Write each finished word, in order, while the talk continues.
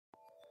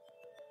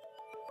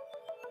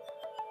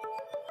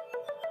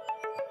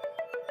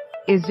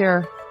is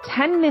there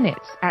 10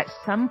 minutes at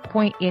some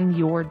point in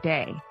your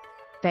day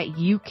that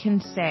you can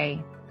say,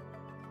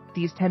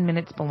 these 10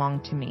 minutes belong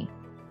to me?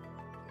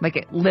 Like,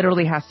 it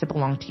literally has to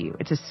belong to you.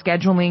 It's a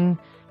scheduling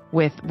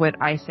with what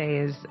I say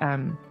is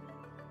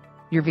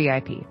your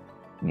VIP.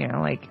 You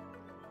know, like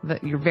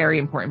you're a very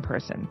important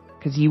person,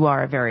 because you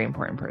are a very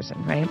important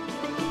person, right?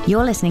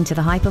 You're listening to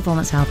the High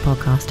Performance Health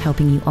Podcast,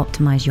 helping you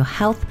optimize your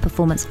health,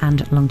 performance,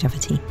 and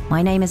longevity.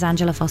 My name is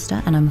Angela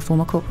Foster, and I'm a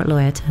former corporate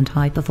lawyer turned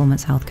high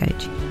performance health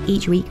coach.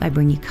 Each week, I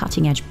bring you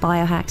cutting-edge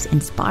biohacks,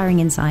 inspiring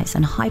insights,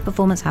 and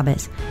high-performance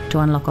habits to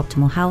unlock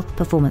optimal health,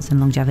 performance, and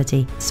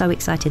longevity. So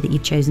excited that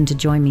you've chosen to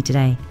join me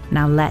today.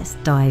 Now let's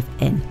dive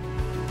in.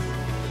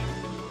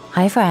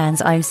 Hi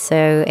friends, I'm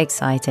so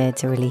excited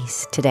to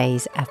release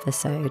today's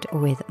episode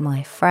with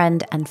my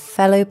friend and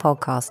fellow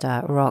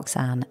podcaster,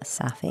 Roxanne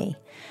Saffaie.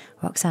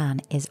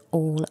 Roxanne is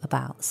all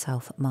about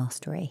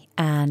self-mastery,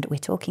 and we're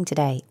talking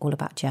today all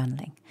about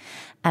journaling.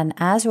 And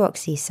as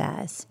Roxy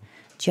says,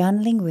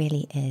 journaling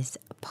really is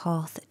a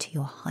path to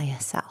your higher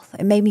self.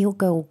 It made me all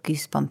go all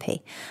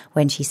goosebumpy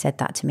when she said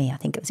that to me. I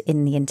think it was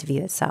in the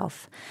interview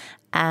itself.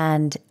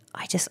 And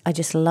I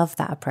just love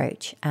that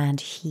approach.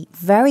 And he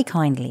very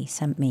kindly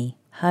sent me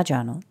her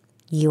journal,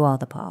 You Are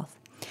the Path.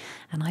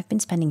 And I've been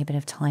spending a bit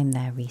of time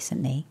there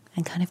recently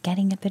and kind of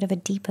getting a bit of a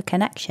deeper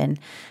connection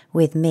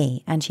with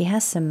me. And she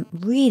has some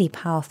really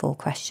powerful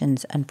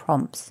questions and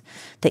prompts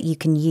that you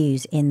can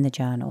use in the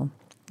journal,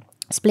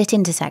 split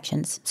into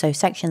sections. So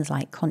sections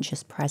like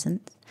conscious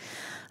presence.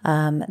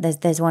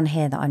 There's one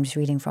here that I'm just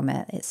reading from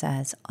it. It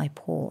says, I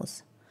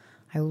pause.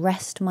 I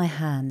rest my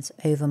hands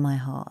over my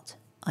heart.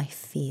 I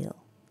feel.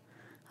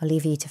 I'll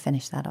leave you to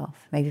finish that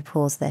off. Maybe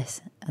pause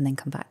this and then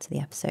come back to the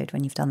episode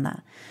when you've done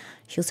that.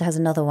 She also has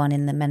another one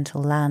in the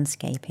mental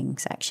landscaping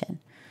section.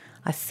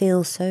 I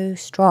feel so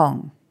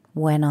strong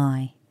when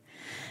I...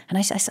 And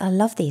I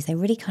love these. They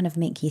really kind of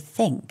make you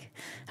think.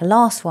 The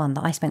last one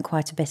that I spent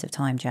quite a bit of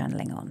time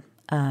journaling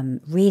on,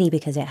 really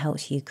because it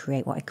helps you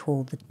create what I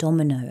call the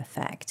domino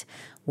effect,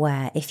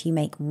 where if you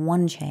make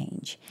one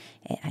change,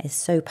 it is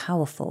so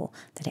powerful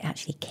that it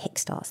actually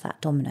kickstarts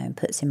that domino and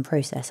puts in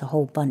process a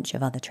whole bunch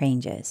of other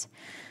changes.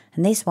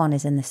 And this one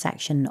is in the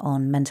section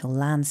on mental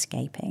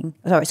landscaping,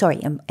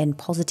 in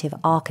positive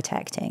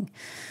architecting,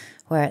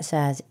 where it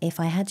says, if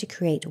I had to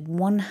create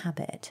one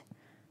habit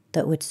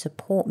that would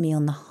support me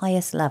on the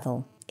highest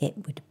level,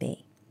 it would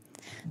be.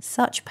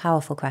 Such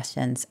powerful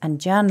questions. And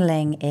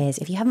journaling is,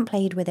 if you haven't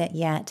played with it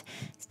yet,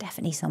 it's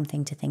definitely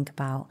something to think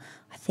about.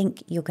 I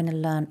think you're going to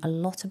learn a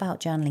lot about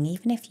journaling,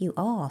 even if you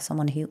are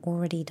someone who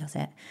already does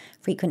it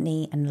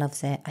frequently and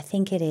loves it. I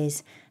think it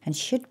is and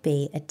should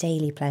be a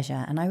daily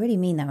pleasure. And I really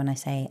mean that when I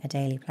say a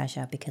daily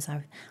pleasure, because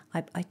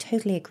I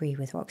totally agree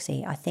with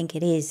Roxy. I think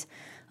it is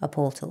a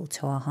portal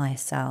to our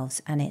highest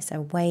selves, and it's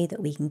a way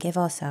that we can give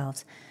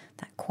ourselves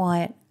that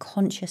quiet,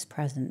 conscious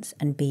presence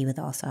and be with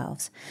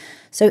ourselves.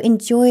 So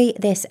enjoy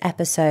this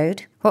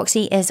episode.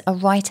 Roxy is a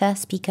writer,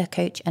 speaker,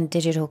 coach, and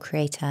digital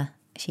creator.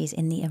 She's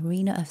in the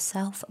arena of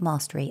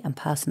self-mastery and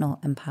personal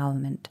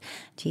empowerment.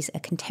 She's a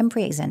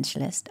contemporary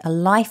essentialist, a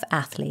life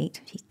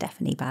athlete. She's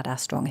definitely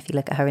badass strong if you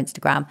look at her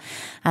Instagram,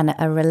 and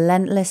a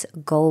relentless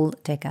goal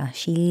digger.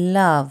 She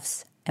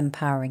loves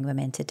empowering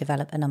women to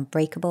develop an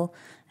unbreakable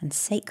and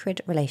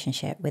sacred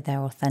relationship with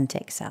their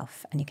authentic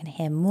self. And you can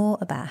hear more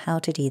about how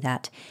to do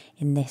that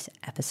in this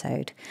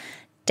episode.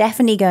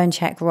 Definitely go and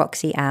check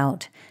Roxy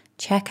out.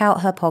 Check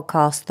out her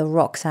podcast, The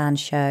Roxanne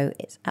Show.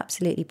 It's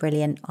absolutely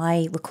brilliant.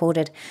 I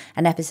recorded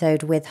an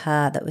episode with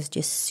her that was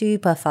just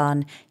super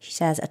fun. She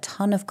shares a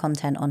ton of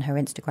content on her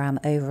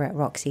Instagram over at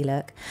Roxy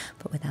Look.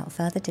 But without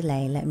further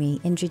delay, let me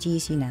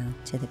introduce you now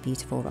to the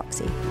beautiful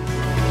Roxy.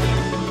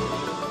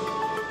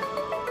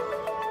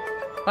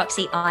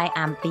 Roxy, I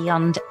am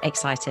beyond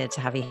excited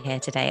to have you here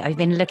today. I've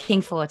been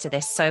looking forward to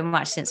this so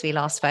much since we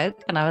last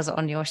spoke and I was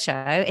on your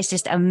show. It's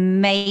just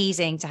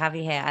amazing to have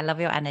you here. I love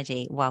your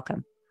energy.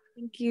 Welcome.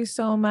 Thank you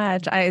so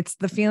much. It's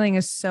the feeling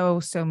is so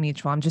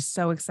mutual. I'm just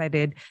so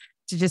excited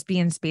to just be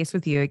in space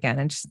with you again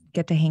and just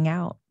get to hang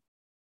out.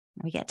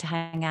 We get to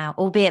hang out,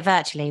 albeit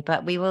virtually,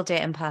 but we will do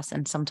it in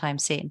person sometime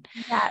soon.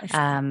 Yes.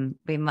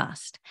 We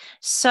must.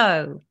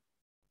 So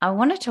I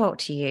want to talk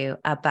to you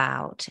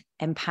about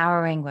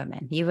empowering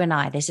women. You and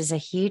I, this is a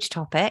huge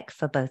topic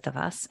for both of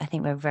us. I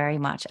think we're very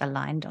much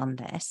aligned on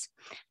this.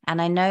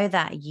 And I know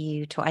that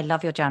I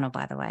love your journal,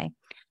 by the way.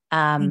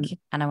 And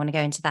I want to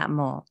go into that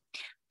more.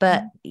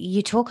 But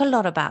you talk a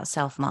lot about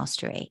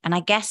self-mastery. And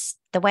I guess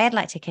the way I'd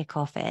like to kick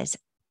off is,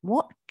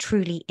 what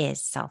truly is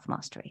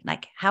self-mastery?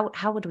 Like,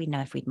 how would we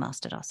know if we'd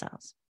mastered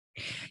ourselves?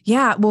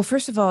 Yeah. Well,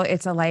 first of all,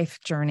 it's a life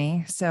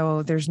journey.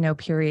 So there's no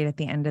period at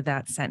the end of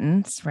that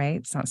sentence, right?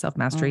 It's not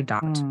self-mastery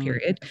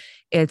period.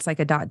 It's like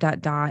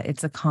a ...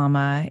 It's a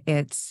comma.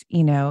 It's,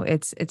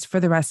 it's for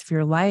the rest of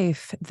your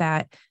life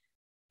that,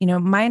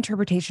 my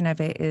interpretation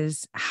of it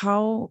is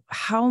how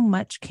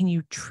much can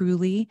you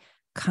truly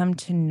come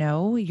to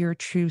know your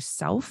true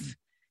self?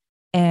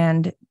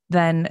 And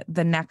then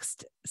the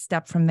next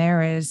step from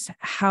there is,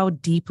 how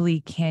deeply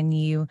can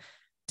you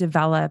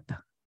develop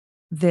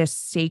this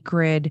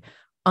sacred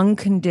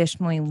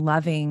unconditionally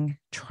loving,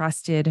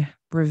 trusted,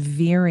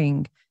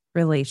 revering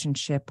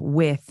relationship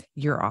with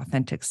your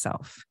authentic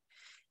self.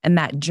 And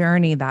that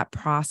journey, that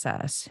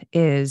process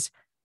is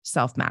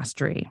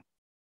self-mastery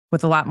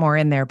with a lot more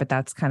in there, but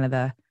that's kind of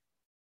the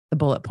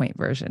bullet point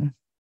version.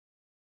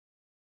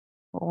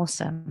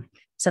 Awesome.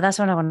 So that's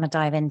what I want to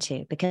dive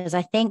into, because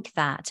I think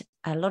that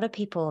a lot of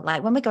people,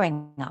 like when we're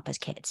growing up as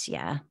kids,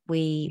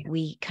 we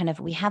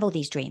have all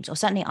these dreams, or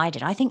certainly I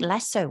did. I think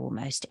less so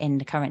almost in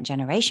the current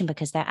generation,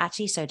 because they're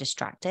actually so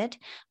distracted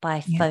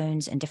by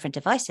phones and different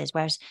devices.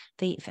 Whereas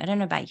I don't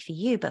know about for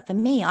you, but for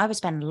me, I would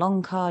spend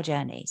long car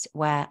journeys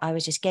where I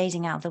was just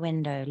gazing out the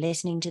window,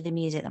 listening to the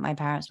music that my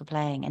parents were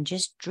playing, and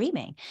just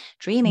dreaming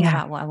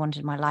about what I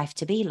wanted my life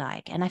to be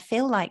like. And I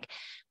feel like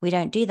we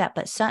don't do that,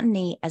 but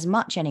certainly as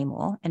much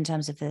anymore in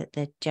terms of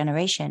the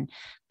generation.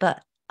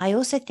 But I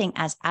also think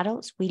as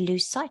adults, we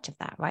lose sight of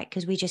that, right?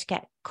 Because we just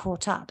get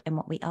caught up in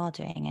what we are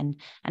doing,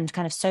 and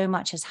kind of so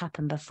much has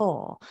happened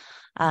before.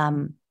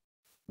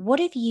 What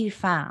have you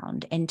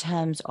found in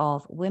terms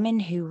of women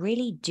who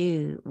really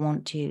do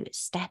want to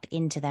step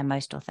into their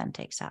most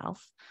authentic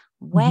self?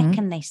 Where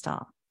can they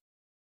start?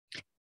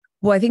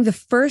 Well, I think the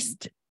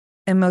first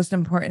and most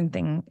important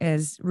thing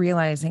is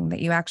realizing that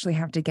you actually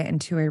have to get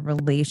into a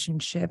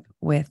relationship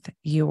with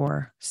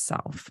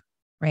yourself,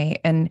 right?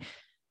 And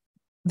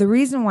the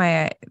reason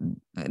why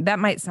that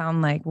might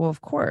sound like, well,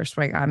 of course,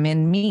 right? I'm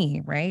in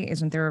me, right?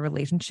 Isn't there a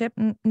relationship?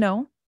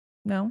 No.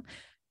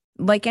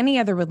 Like any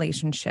other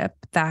relationship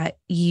that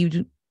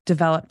you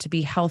develop to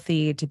be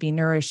healthy, to be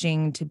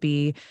nourishing, to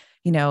be,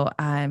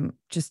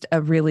 just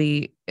a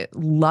really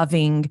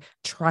loving,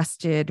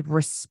 trusted,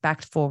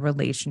 respectful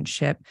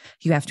relationship,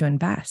 you have to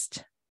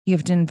invest. You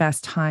have to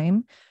invest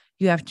time.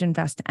 You have to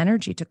invest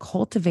energy to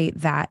cultivate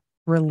that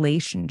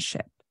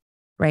relationship,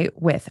 right?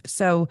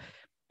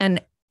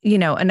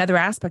 Another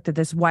aspect of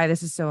this, why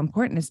this is so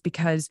important, is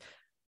because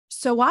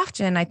so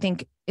often I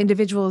think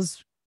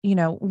individuals,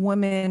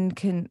 women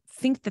can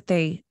think that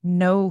they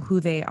know who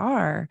they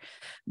are,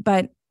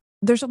 but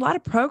there's a lot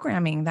of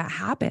programming that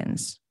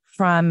happens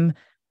from,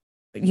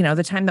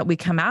 the time that we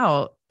come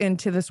out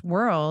into this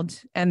world,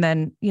 and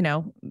then,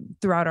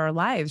 throughout our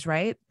lives,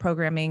 right?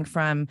 Programming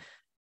from,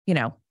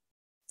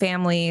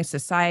 family,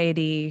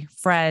 society,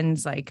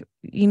 friends, like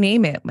you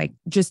name it, like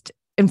just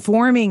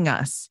informing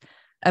us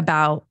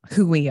about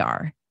who we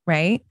are,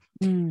 right?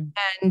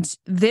 And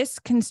this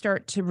can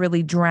start to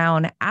really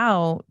drown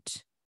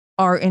out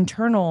our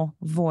internal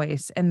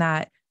voice and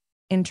that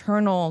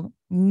internal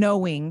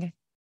knowing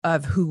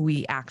of who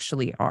we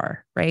actually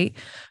are, right?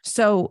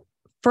 So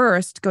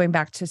first, going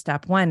back to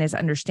step one, is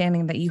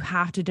understanding that you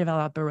have to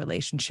develop a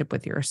relationship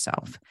with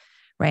yourself,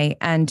 right?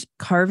 And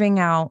carving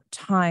out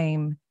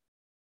time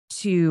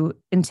to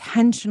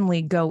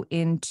intentionally go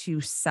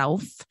into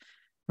self,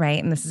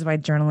 right? And this is why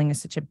journaling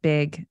is such a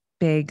big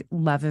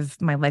love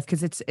of my life,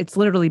 because it's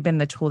literally been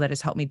the tool that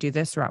has helped me do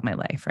this throughout my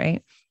life,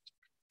 right?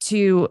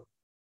 To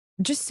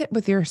just sit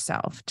with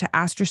yourself, to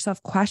ask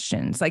yourself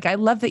questions. Like, I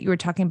love that you were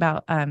talking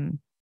about,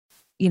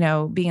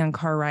 being on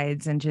car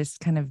rides and just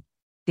kind of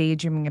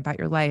daydreaming about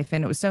your life.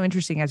 And it was so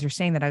interesting as you're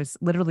saying that, I was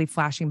literally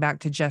flashing back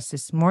to just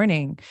this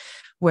morning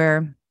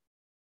where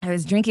I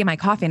was drinking my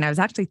coffee and I was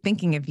actually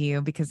thinking of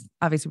you, because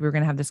obviously we were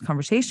going to have this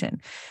conversation,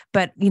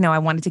 but I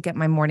wanted to get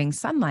my morning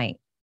sunlight.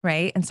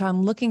 Right. And so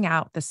I'm looking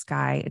out the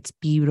sky. It's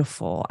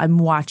beautiful. I'm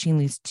watching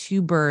these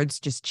two birds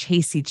just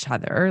chase each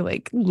other,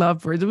 like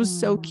lovebirds. It was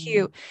so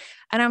cute.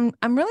 And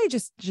I'm really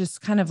just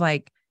kind of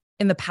like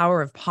in the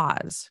power of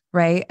pause,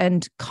 right?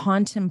 And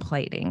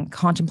contemplating.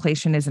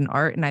 Contemplation is an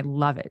art, and I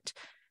love it.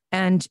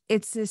 And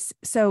it's this,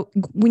 so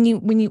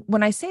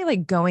when I say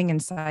like going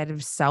inside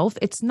of self,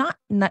 it's not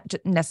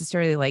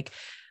necessarily like,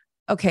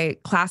 okay,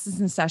 class is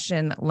in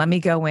session, let me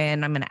go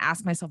in, I'm going to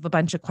ask myself a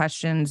bunch of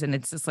questions, and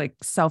it's just like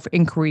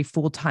self-inquiry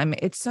full time.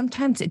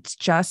 Sometimes it's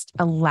just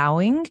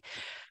allowing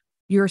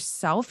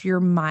yourself, your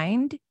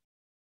mind,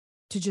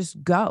 to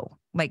just go,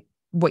 like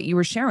what you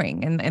were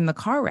sharing in the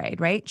car ride,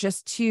 right?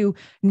 Just to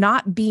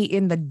not be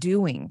in the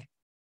doing,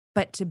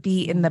 but to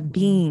be in the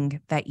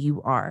being that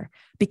you are.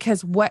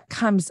 Because what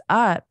comes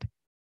up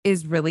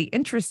is really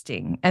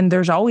interesting, and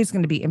there's always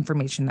going to be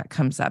information that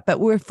comes up. But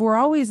if we're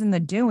always in the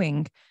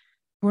doing,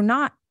 we're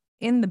not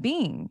in the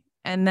being.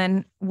 And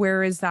then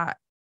where is that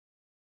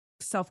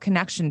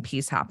self-connection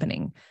piece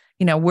happening?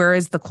 Where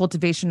is the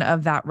cultivation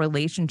of that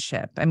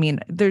relationship? I mean,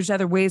 there's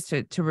other ways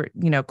to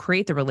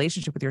create the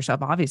relationship with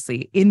yourself,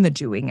 obviously in the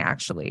doing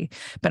actually,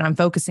 but I'm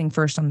focusing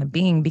first on the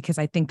being, because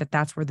I think that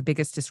that's where the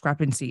biggest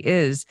discrepancy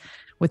is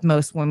with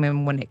most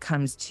women when it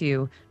comes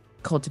to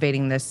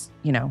cultivating this,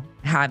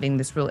 having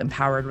this real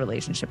empowered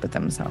relationship with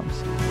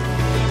themselves.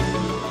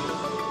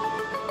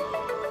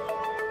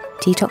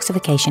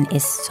 Detoxification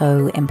is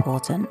so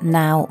important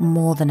now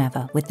more than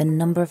ever, with the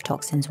number of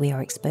toxins we are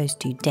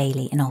exposed to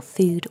daily in our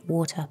food,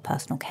 water,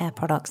 personal care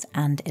products,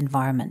 and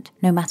environment.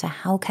 No matter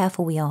how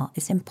careful we are,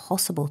 it's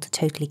impossible to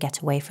totally get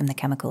away from the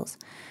chemicals.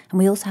 And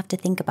we also have to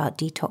think about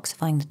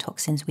detoxifying the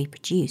toxins we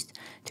produce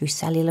through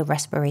cellular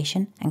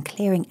respiration and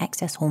clearing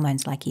excess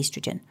hormones like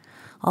estrogen.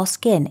 Our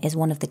skin is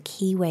one of the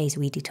key ways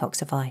we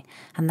detoxify,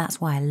 and that's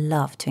why I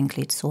love to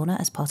include sauna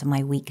as part of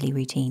my weekly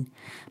routine.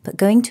 But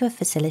going to a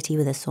facility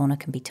with a sauna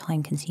can be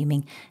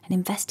time-consuming, and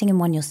investing in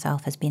one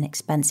yourself has been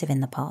expensive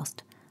in the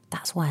past.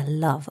 That's why I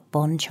love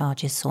Bon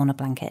Charge's sauna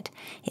blanket.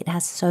 It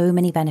has so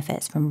many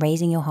benefits, from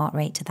raising your heart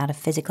rate to that of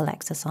physical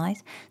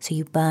exercise, so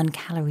you burn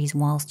calories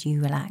whilst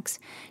you relax.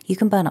 You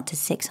can burn up to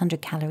 600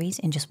 calories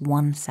in just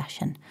one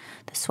session.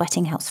 The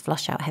sweating helps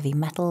flush out heavy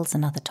metals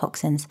and other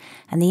toxins,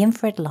 and the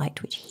infrared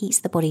light, which heats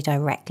the body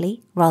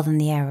directly rather than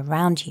the air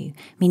around you,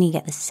 meaning you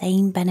get the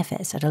same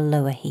benefits at a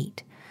lower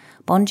heat.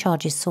 Bon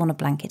Charge's sauna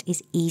blanket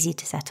is easy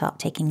to set up,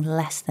 taking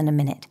less than a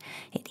minute.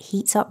 It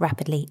heats up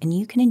rapidly, and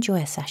you can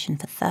enjoy a session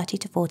for 30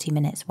 to 40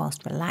 minutes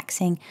whilst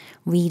relaxing,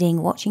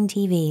 reading, watching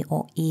TV,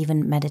 or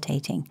even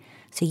meditating.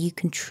 So you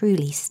can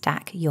truly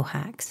stack your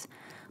hacks.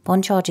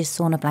 Bon Charge's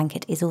sauna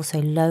blanket is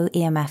also low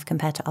EMF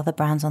compared to other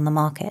brands on the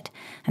market,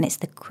 and it's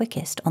the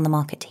quickest on the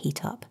market to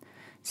heat up.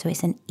 So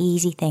it's an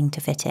easy thing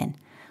to fit in.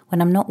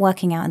 When I'm not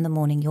working out in the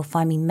morning, you'll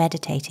find me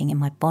meditating in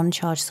my Bon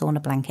Charge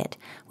sauna blanket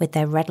with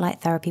their red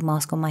light therapy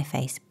mask on my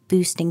face,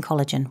 boosting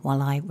collagen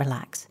while I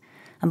relax.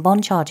 And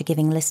Bon Charge are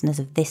giving listeners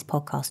of this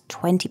podcast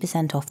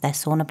 20% off their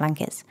sauna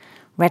blankets,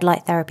 red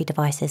light therapy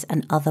devices,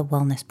 and other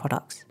wellness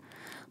products.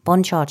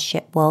 Bon Charge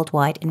ship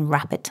worldwide in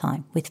rapid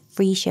time with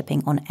free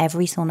shipping on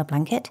every sauna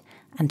blanket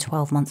and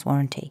 12 months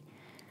warranty.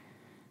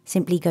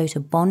 Simply go to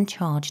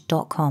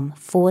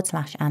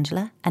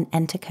boncharge.com/Angela and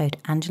enter code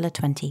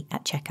Angela20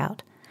 at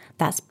checkout.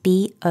 That's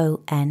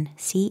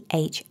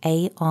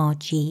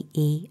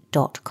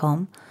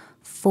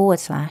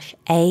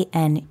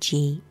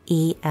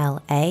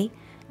BONCHARGE.com/ANGELA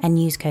and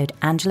use code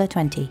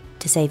Angela20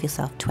 to save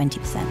yourself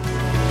 20%.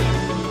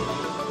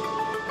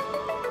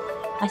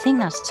 I think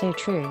that's so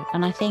true.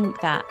 And I think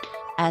that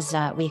as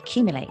we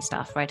accumulate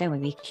stuff, right, don't we?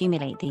 We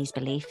accumulate these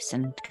beliefs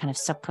and kind of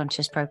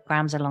subconscious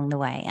programs along the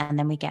way, and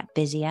then we get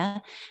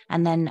busier.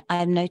 And then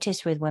I've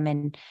noticed with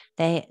women,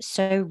 they're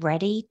so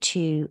ready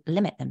to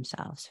limit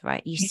themselves,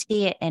 right? You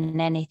see it in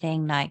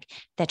anything, like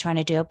they're trying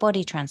to do a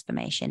body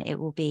transformation. It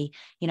will be,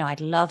 I'd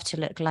love to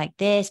look like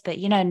this, but,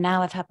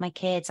 now I've had my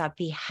kids, I'd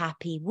be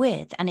happy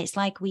with. And it's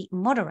like we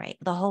moderate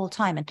the whole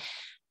time. And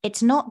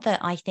it's not that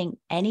I think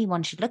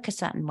anyone should look a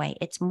certain way.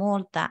 It's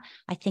more that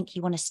I think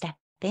you want to step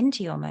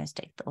into your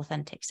most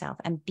authentic self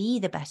and be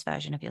the best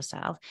version of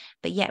yourself.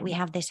 But yet we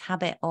have this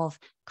habit of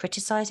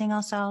criticizing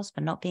ourselves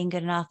for not being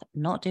good enough,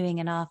 not doing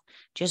enough,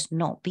 just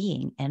not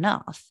being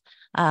enough.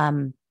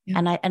 And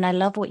I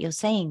love what you're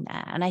saying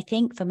there. And I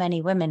think for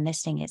many women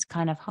listening, it's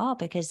kind of hard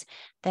because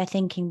they're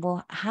thinking,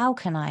 well, how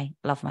can I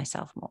love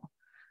myself more?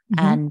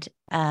 Mm-hmm.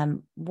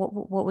 And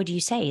what would you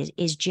say?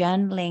 Is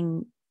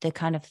journaling the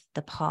kind of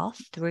the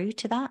path through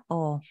to that?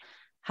 Or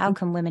how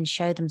can women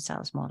show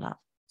themselves more love?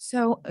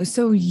 So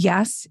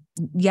yes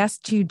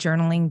to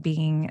journaling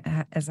being,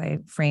 as I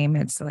frame,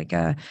 it's like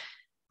a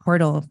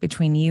portal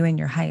between you and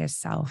your highest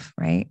self,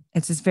 right?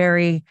 It's this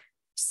very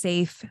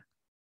safe,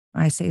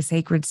 I say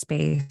sacred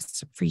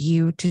space for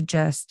you to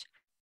just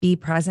be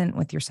present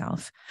with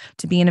yourself,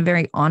 to be in a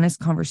very honest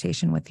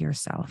conversation with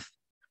yourself.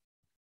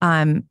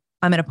 I'm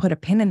going to put a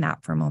pin in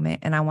that for a moment,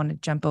 and I want to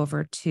jump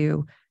over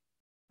to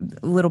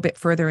a little bit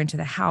further into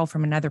the how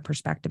from another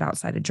perspective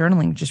outside of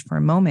journaling just for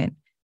a moment,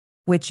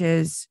 which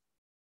is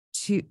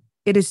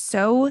it is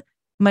so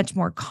much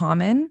more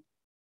common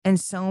and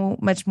so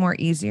much more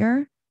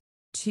easier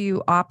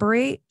to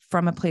operate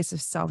from a place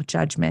of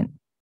self-judgment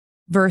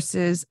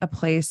versus a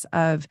place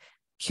of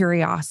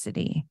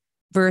curiosity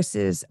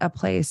versus a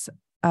place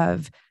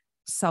of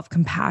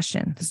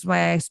self-compassion. This is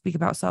why I speak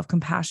about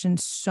self-compassion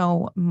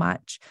so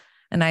much.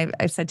 And I've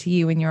said to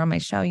you when you're on my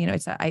show,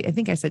 I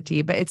think I said to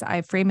you, but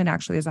I frame it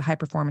actually as a high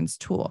performance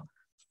tool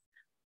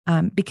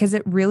because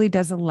it really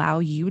does allow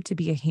you to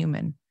be a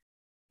human.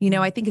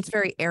 I think it's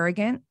very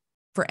arrogant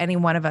for any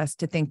one of us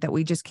to think that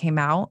we just came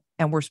out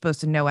and we're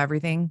supposed to know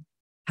everything,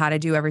 how to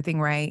do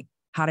everything right,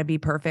 how to be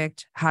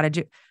perfect,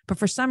 but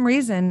for some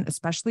reason,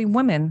 especially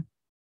women,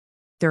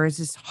 there is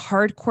this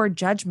hardcore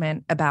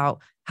judgment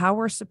about how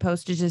we're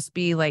supposed to just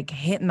be like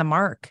hitting the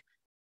mark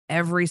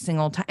every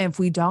single time. If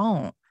we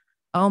don't,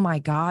 oh my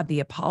God,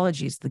 the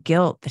apologies, the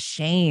guilt, the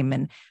shame,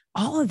 and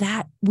all of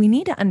that, we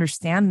need to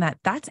understand that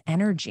that's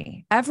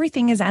energy.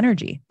 Everything is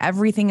energy.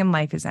 Everything in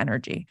life is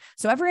energy.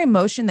 So every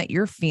emotion that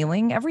you're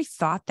feeling, every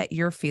thought that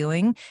you're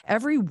feeling,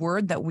 every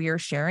word that we are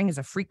sharing is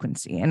a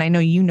frequency. And I know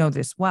you know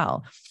this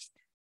well.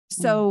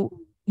 So,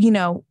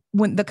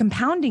 when the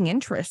compounding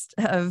interest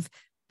of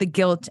the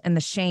guilt and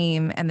the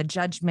shame and the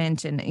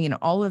judgment and,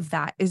 all of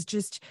that is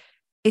just,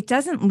 it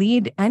doesn't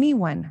lead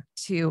anyone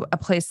to a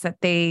place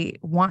that they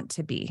want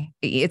to be.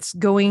 It's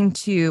going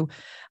to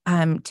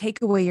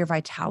take away your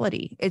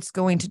vitality. It's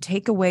going to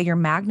take away your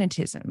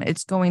magnetism.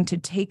 It's going to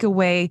take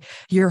away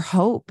your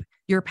hope,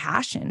 your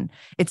passion.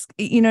 It's,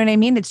 you know what I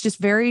mean? It's just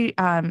very,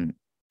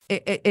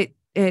 it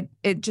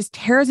just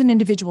tears an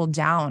individual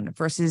down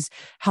versus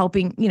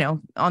helping,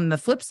 on the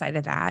flip side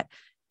of that,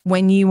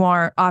 when you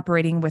are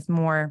operating with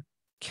more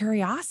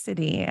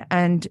curiosity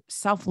and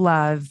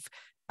self-love,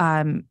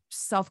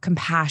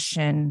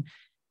 self-compassion,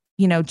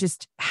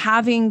 just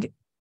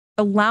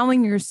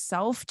allowing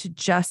yourself to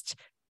just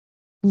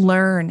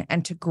learn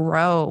and to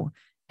grow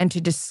and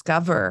to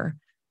discover,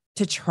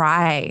 to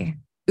try.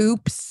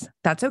 Oops,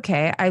 that's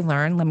okay. I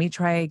learned. Let me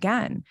try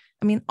again.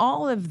 I mean,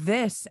 all of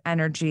this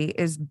energy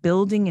is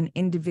building an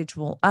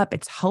individual up.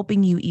 It's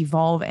helping you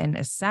evolve and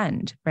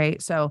ascend,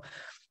 right? So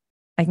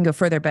I can go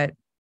further, but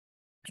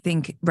I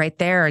think right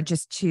there,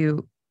 just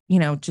to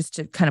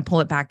kind of pull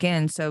it back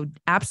in. So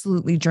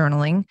absolutely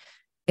journaling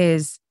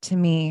is, to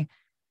me,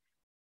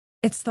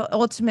 it's the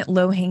ultimate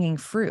low-hanging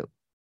fruit.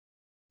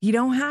 You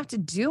don't have to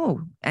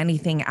do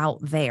anything out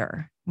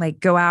there. Like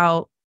go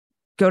out,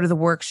 go to the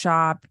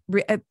workshop.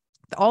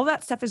 All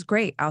that stuff is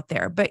great out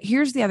there. But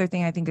here's the other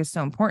thing I think is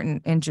so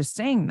important in just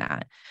saying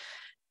that.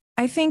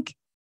 I think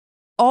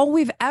all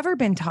we've ever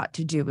been taught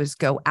to do is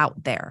go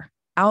out there,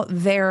 out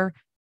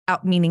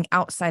meaning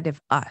outside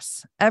of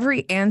us.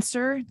 Every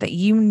answer that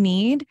you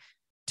need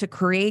to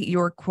create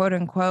your quote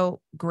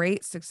unquote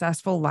great,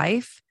 successful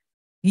life,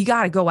 you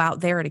got to go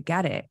out there to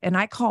get it. And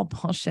I call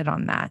bullshit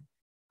on that.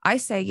 I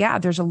say, yeah,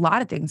 there's a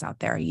lot of things out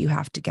there you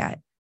have to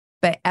get,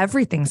 but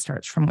everything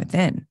starts from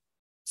within.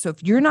 So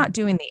if you're not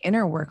doing the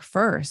inner work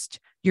first,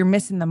 you're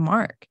missing the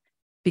mark.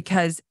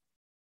 Because,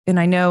 and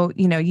I know,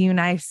 you and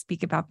I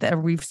speak about that, or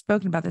we've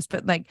spoken about this,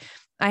 but like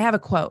I have a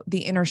quote, the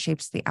inner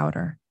shapes the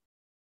outer.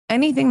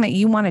 Anything that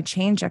you want to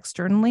change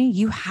externally,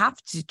 you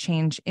have to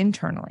change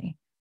internally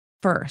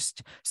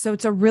first. So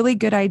it's a really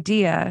good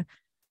idea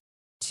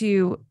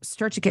to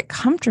start to get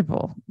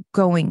comfortable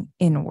going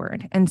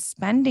inward and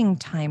spending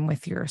time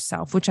with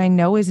yourself, which I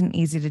know isn't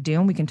easy to do.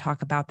 And we can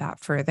talk about that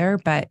further.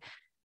 But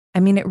I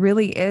mean, it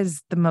really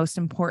is the most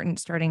important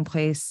starting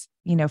place,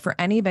 for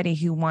anybody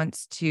who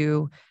wants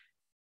to,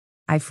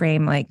 I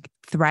frame like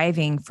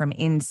thriving from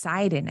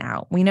inside and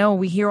out.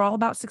 We hear all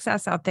about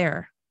success out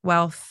there,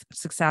 wealth,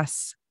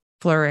 success,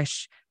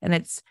 flourish. And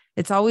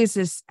it's always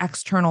this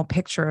external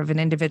picture of an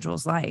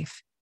individual's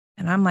life.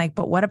 And I'm like,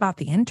 but what about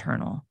the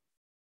internal?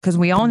 Because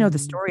we all know the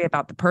story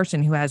about the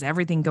person who has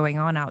everything going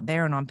on out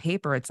there, and on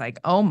paper, it's like,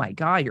 oh my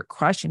God, you're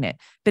crushing it.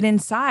 But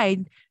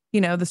inside,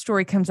 the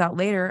story comes out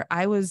later.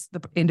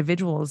 The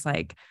individual was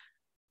like,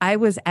 I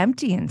was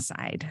empty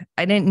inside.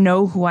 I didn't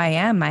know who I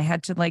am. I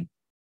had to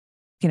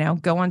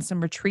go on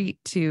some retreat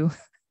to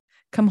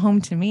come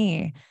home to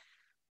me.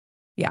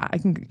 Yeah, I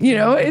can,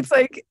 it's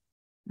like,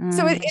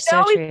 so it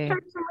always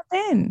starts from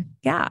within.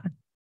 Yeah.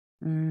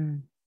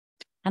 Mm.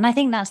 And I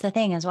think that's the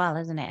thing as well,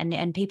 isn't it?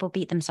 And people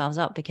beat themselves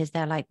up because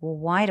they're like, well,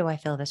 why do I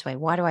feel this way?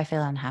 Why do I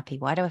feel unhappy?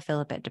 Why do I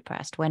feel a bit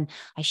depressed when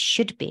I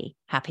should be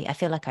happy? I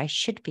feel like I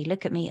should be.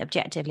 Look at me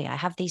objectively. I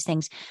have these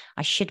things.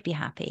 I should be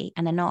happy.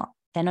 And they're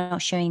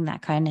not showing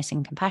that kindness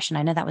and compassion.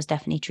 I know that was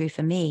definitely true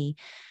for me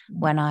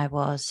when I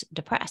was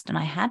depressed, and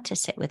I had to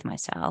sit with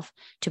myself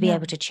to be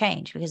able to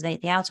change, because the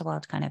outer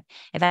world kind of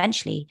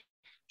eventually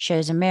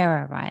shows a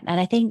mirror, right? And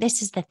I think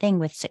this is the thing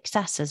with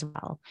success as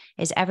well,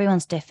 is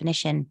everyone's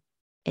definition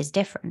is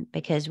different,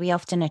 because we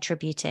often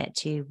attribute it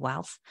to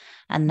wealth.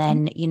 And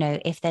then,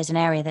 if there's an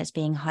area that's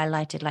being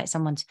highlighted, like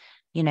someone's,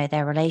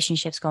 their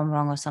relationship's gone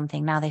wrong or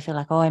something, now they feel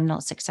like, oh, I'm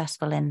not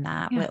successful in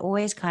that. We're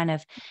always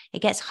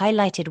it gets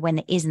highlighted when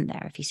it isn't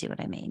there, if you see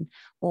what I mean,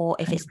 or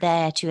if it's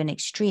there to an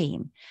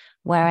extreme.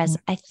 Whereas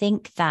I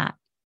think that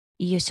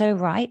you're so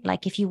right.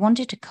 Like if you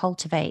wanted to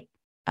cultivate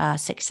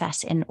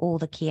success in all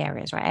the key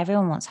areas, right?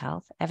 Everyone wants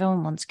health,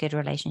 everyone wants good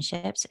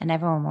relationships, and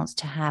everyone wants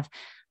to have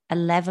a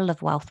level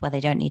of wealth where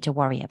they don't need to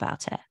worry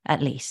about it,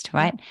 at least,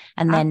 right?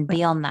 And then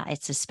beyond that,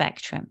 it's a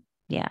spectrum.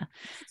 Yeah.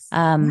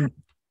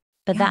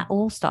 But that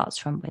all starts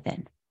from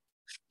within.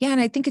 Yeah. And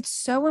I think it's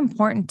so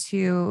important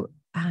to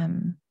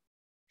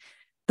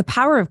the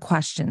power of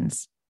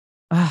questions.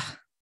 I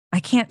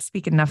can't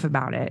speak enough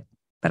about it,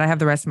 but I have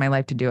the rest of my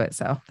life to do it.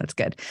 So that's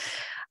good.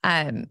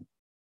 Asking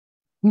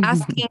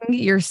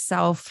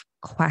yourself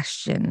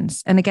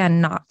questions. And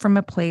again, not from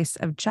a place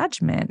of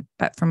judgment,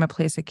 but from a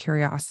place of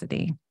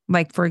curiosity.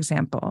 Like, for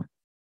example,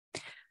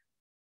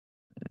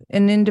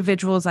 an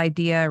individual's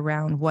idea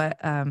around what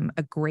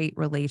a great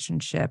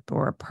relationship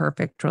or a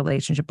perfect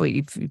relationship, but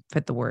you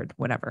fit the word,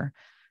 whatever,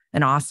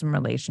 an awesome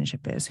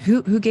relationship is.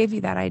 Who gave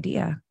you that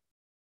idea?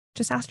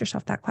 Just ask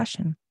yourself that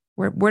question.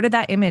 Where did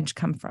that image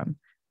come from?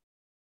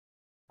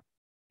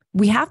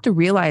 We have to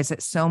realize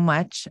that so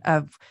much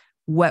of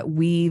what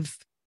we've,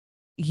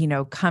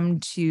 come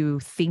to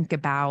think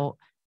about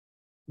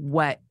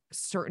what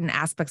certain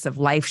aspects of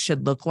life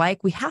should look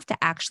like, we have to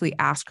actually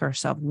ask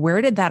ourselves,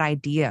 where did that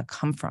idea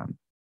come from?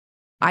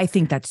 I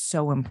think that's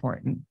so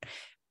important.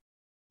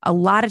 A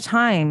lot of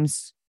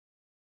times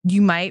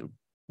you might,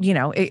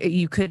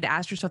 you could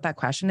ask yourself that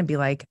question and be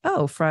like,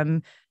 oh,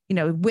 from,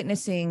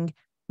 witnessing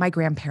my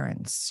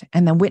grandparents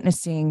and then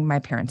witnessing my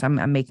parents.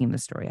 I'm making the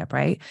story up,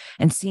 right?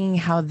 And seeing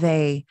how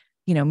they,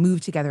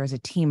 move together as a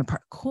team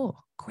apart. Cool.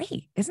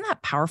 Great. Isn't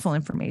that powerful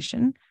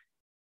information?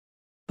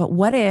 But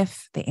what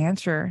if the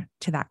answer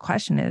to that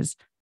question is,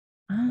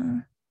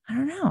 I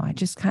don't know. I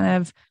just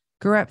kind of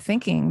grew up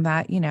thinking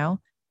that,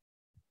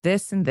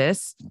 this and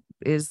this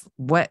is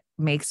what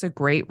makes a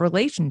great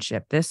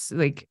relationship. This,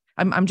 like,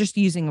 I'm just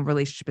using a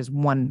relationship as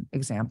one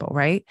example,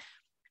 right?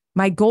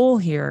 My goal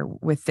here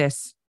with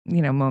this,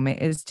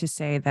 moment is to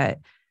say that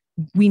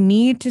we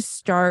need to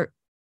start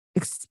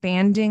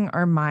expanding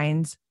our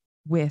minds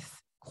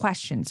with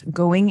questions,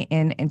 going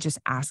in and just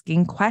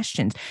asking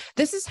questions.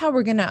 This is how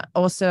we're going to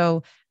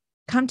also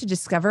come to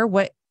discover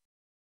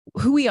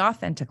who we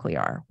authentically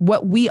are,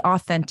 what we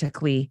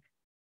authentically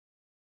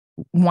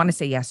want to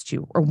say yes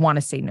to or want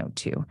to say no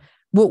to,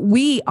 what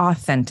we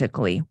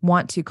authentically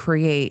want to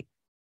create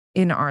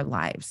in our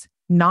lives,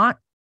 not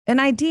an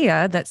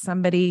idea that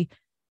somebody,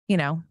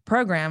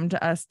 programmed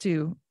us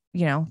to,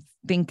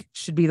 think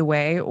should be the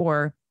way,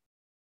 or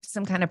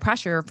some kind of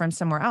pressure from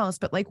somewhere else,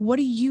 but like, what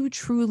do you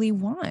truly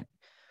want?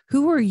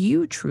 Who are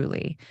you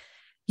truly?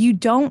 You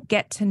don't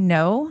get to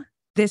know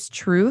this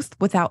truth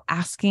without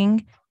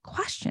asking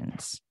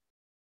questions.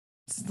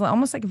 It's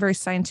almost like a very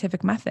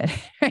scientific method,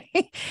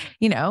 right?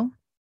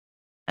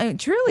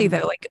 Truly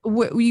though, like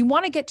you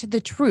want to get to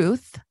the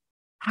truth.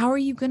 How are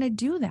you going to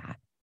do that?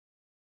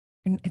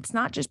 And it's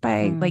not just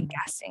by like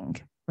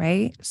guessing,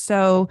 right?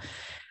 So,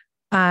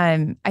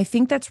 I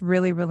think that's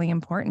really, really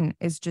important,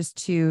 is just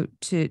to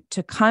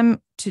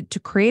come to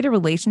create a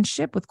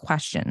relationship with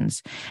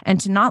questions, and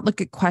to not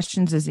look at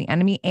questions as the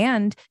enemy,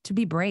 and to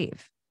be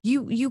brave.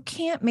 You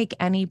can't make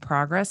any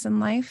progress in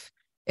life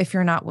if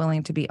you're not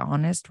willing to be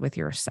honest with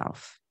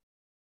yourself.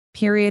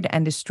 Period.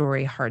 End of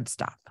story. Hard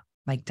stop.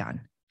 Like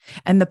done.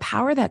 And the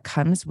power that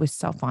comes with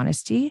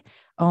self-honesty,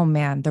 oh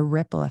man, the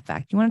ripple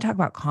effect. You want to talk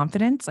about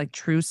confidence, like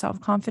true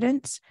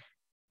self-confidence?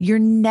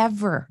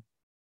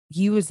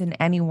 You as in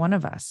any one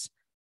of us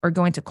are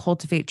going to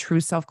cultivate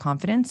true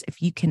self-confidence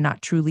if you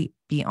cannot truly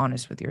be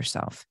honest with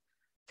yourself,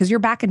 because you're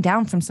backing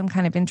down from some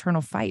kind of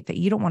internal fight that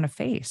you don't want to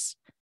face.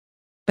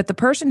 But the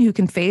person who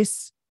can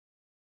face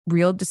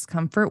real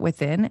discomfort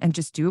within and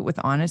just do it with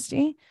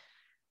honesty,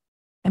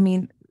 I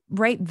mean,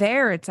 right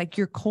there, it's like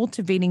you're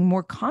cultivating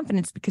more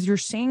confidence, because you're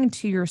saying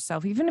to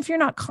yourself, even if you're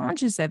not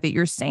conscious of it,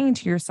 you're saying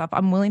to yourself,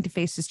 I'm willing to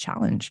face this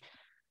challenge.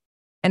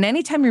 And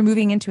anytime you're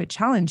moving into a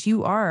challenge,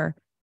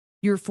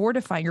 you're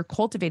fortifying, you're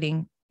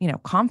cultivating,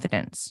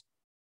 confidence,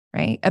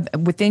 right?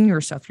 Within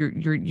yourself.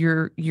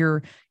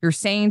 You're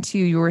saying to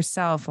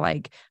yourself,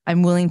 like,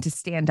 I'm willing to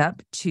stand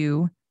up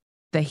to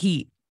the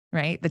heat,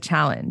 right? The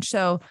challenge.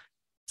 So,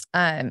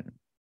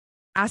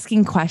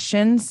 asking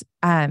questions.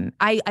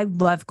 I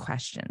love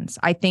questions.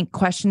 I think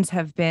questions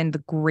have been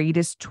the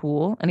greatest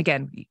tool. And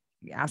again,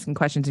 asking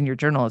questions in your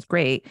journal is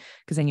great,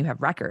 because then you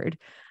have record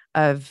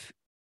of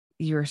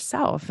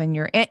yourself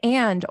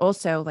and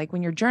also, like,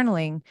 when you're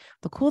journaling,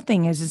 the cool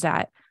thing is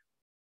that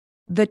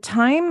the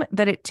time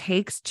that it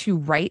takes to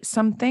write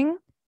something,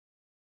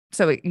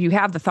 so you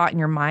have the thought in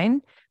your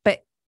mind,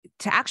 but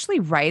to actually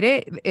write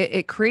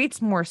it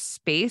creates more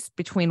space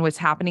between what's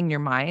happening in your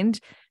mind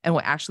and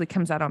what actually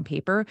comes out on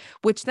paper,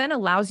 which then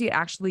allows you to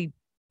actually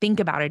think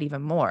about it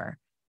even more.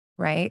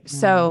 Right.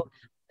 So,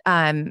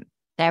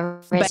 there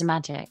is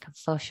magic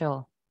for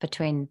sure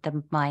between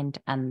the mind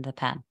and the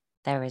pen.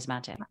 There is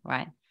magic,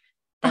 right?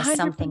 There's 100%.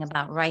 Something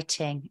about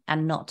writing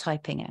and not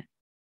typing it.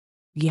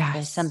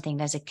 Yes.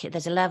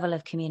 There's a level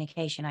of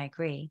communication, I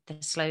agree,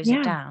 that slows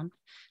it down.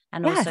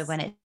 And also when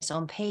it's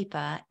on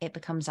paper, it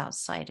becomes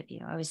outside of you.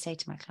 I always say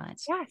to my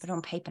clients, but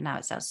on paper now,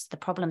 the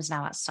problem's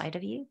now outside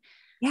of you.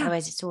 Yeah.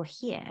 Otherwise it's all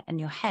here in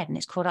your head and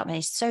it's caught up, and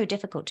it's so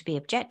difficult to be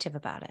objective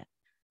about it.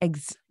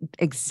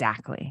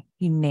 Exactly.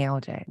 You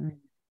nailed it.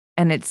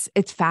 And it's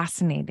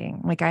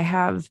fascinating. Like, I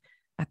have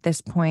at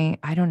this point,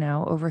 I don't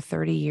know, over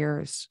 30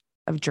 years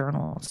of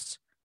journals,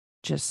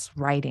 just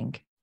writing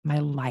my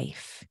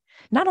life.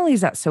 Not only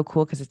is that so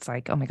cool, because it's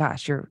like, oh my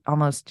gosh, you're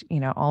almost,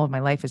 all of my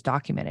life is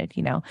documented,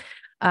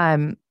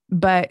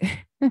 but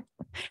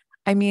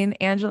I mean,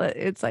 Angela,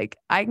 it's like,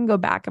 I can go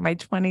back in my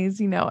 20s,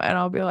 and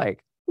I'll be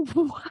like,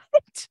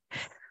 what?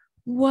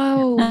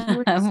 Whoa.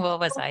 What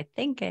was I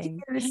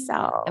thinking?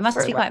 Yourself. It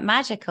must be quite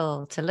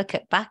magical to look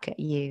back at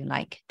you,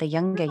 like the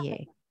younger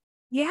you.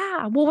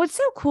 Yeah. Well, what's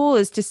so cool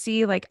is to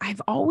see, like,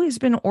 I've always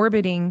been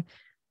orbiting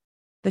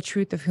the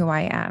truth of who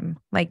I am,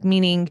 like,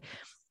 meaning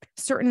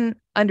certain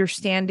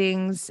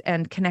understandings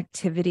and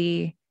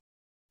connectivity,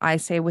 I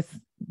say, with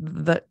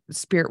the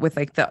spirit, with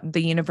like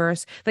the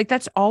universe, like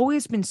that's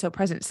always been so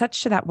present,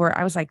 such to that where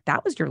I was like,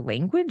 that was your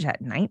language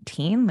at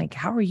 19. Like,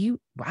 how are you?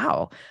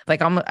 Wow.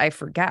 Like, I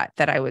forget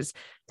that I was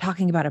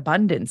talking about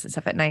abundance and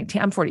stuff at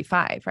 19. I'm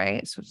 45.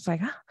 Right. So it's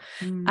like,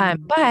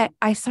 but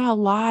I saw a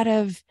lot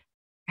of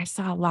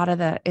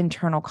the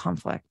internal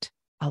conflict,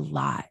 a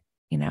lot,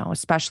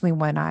 especially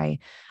when I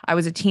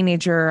was a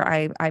teenager.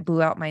 I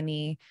blew out my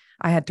knee.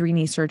 I had 3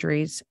 knee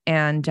surgeries,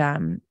 and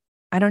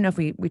I don't know if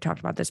we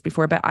talked about this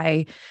before, but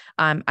I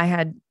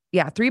had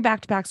 3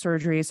 back-to-back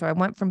surgeries. So I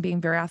went from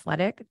being very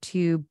athletic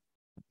to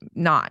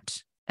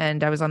not,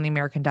 and I was on the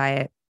American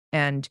diet,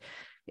 and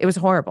it was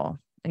horrible.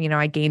 And,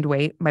 I gained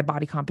weight, my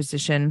body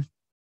composition.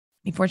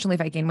 Unfortunately,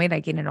 if I gain weight, I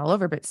gain it all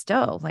over, but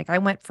still, like, I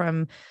went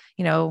from,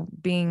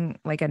 being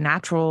like a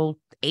natural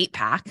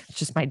 8-pack, it's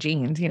just my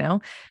genes,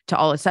 to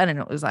all of a sudden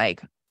it was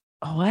like,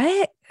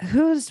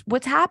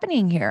 what's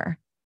happening here?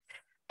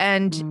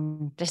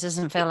 And this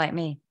doesn't feel like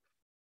me.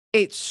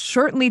 It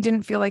certainly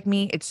didn't feel like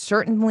me. It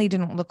certainly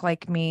didn't look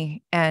like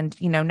me. And,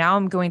 now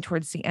I'm going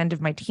towards the end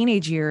of my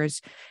teenage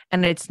years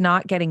and it's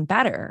not getting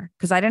better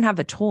because I didn't have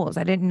the tools.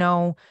 I didn't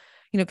know,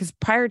 because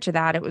prior to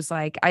that, it was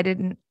like, I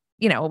didn't,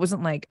 it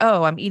wasn't like,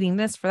 oh, I'm eating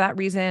this for that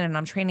reason and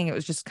I'm training. It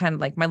was just kind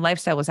of like my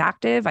lifestyle was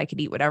active. I could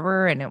eat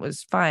whatever and it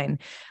was fine.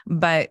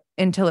 But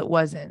until it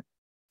wasn't,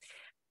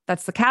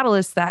 that's the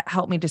catalyst that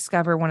helped me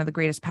discover one of the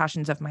greatest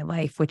passions of my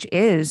life, which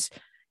is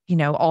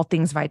all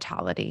things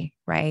vitality,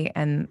 right?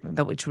 And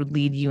which would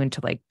lead you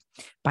into like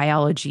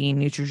biology,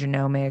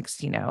 nutrigenomics,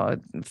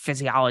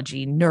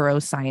 physiology,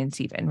 neuroscience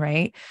even,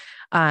 right?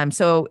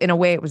 So in a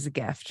way it was a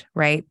gift,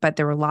 right? But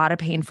there were a lot of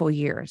painful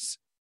years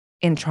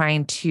in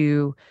trying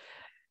to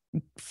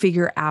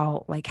figure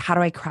out like, how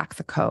do I crack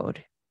the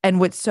code? And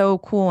what's so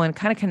cool and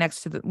kind of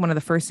connects to one of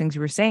the first things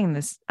you were saying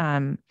this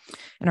in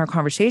our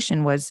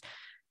conversation was,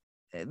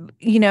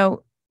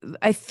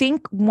 I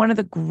think one of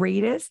the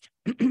greatest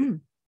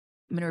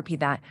I'm going to repeat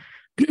that.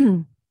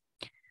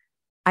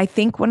 I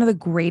think one of the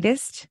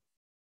greatest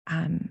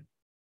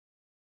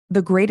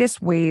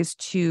ways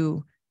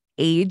to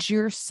age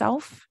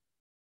yourself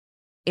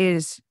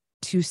is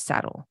to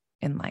settle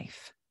in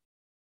life.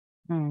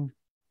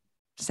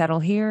 Settle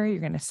here,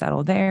 you're going to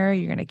settle there,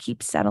 you're going to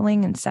keep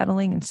settling and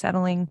settling and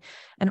settling.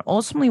 And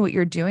ultimately what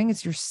you're doing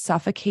is you're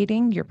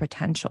suffocating your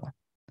potential.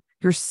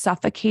 You're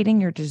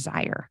suffocating your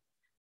desire.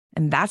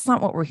 And that's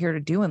not what we're here to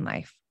do in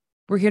life.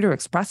 We're here to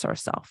express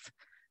ourselves.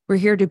 We're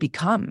here to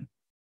become,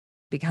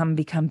 right?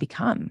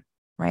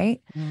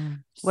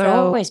 We're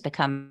always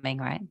becoming,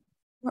 right?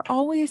 We're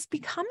always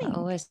becoming. We're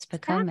always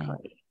becoming.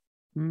 Exactly.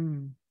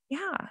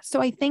 Yeah. So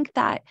I think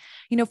that,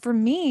 for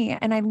me,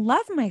 and I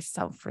love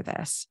myself for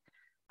this,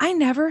 I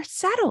never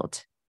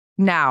settled.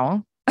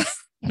 Now,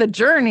 the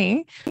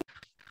journey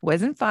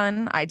wasn't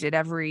fun. I did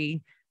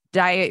every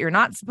diet you're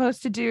not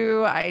supposed to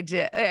do. It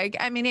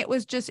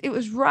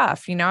was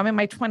rough. I'm in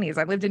my 20s.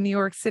 I lived in New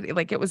York City.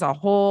 Like it was a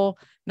whole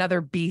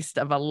another beast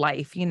of a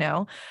life,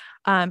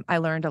 I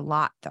learned a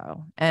lot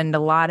though. And a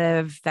lot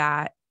of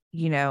that,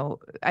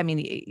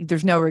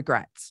 there's no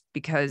regrets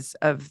because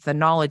of the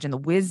knowledge and the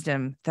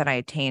wisdom that I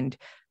attained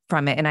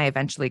from it. And I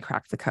eventually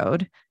cracked the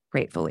code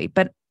gratefully.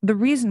 But the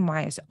reason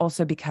why is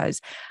also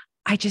because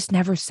I just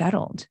never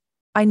settled.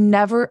 I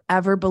never,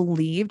 ever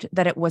believed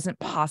that it wasn't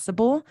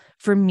possible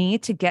for me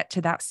to get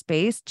to that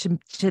space,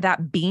 to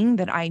that being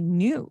that I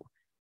knew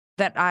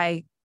that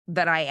I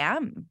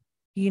am.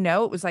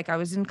 It was like I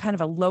was in kind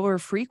of a lower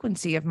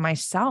frequency of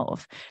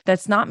myself.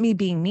 That's not me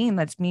being mean.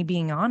 That's me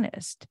being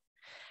honest.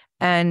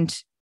 And,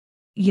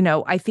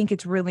 I think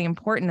it's really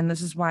important. And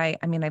this is why,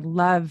 I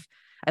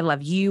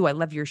love you. I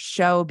love your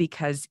show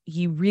because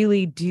you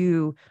really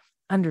do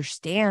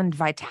understand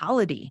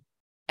vitality.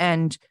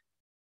 And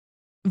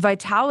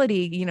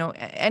vitality,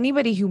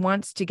 anybody who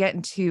wants to get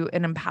into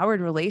an empowered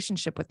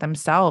relationship with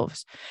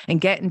themselves and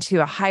get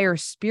into a higher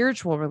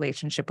spiritual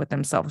relationship with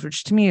themselves,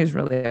 which to me is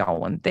really all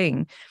one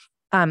thing.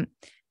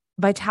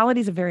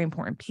 Vitality is a very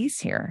important piece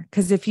here.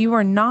 Because if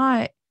you're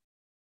not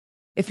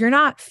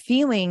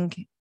feeling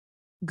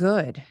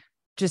good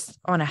just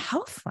on a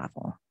health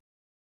level,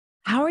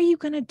 how are you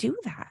going to do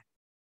that?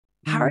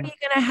 How are you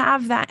going to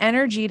have that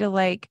energy to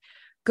like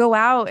go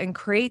out and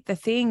create the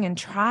thing and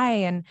try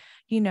and,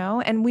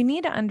 and we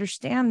need to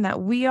understand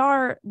that we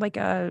are like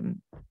a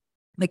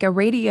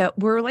radio.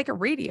 We're like a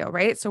radio,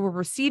 right? So we're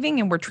receiving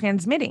and we're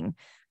transmitting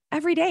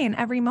every day and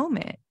every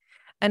moment.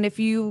 And if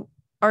you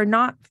are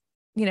not,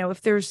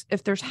 if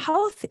there's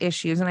health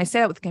issues, and I say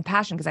that with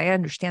compassion, because I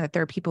understand that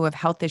there are people who have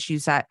health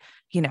issues that,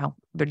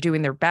 they're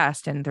doing their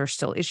best and there's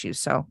still issues.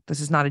 So this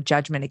is not a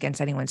judgment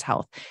against anyone's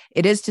health.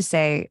 It is to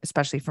say,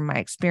 especially from my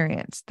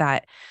experience,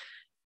 that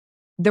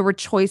there were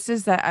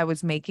choices that I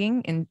was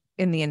making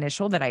in the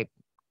initial that I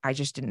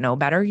just didn't know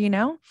better,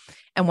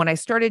 and when I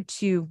started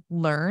to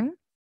learn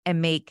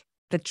and make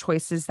the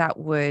choices that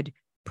would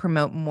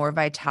promote more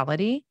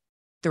vitality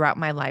throughout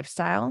my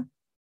lifestyle,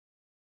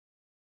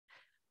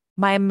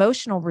 my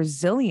emotional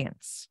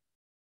resilience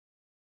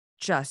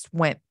just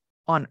went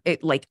on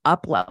it, like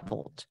up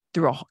leveled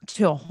to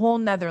a whole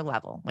nother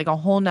level, like a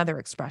whole nother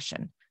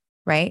expression.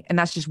 Right. And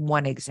that's just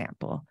one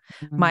example.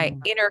 My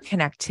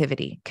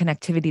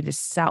connectivity to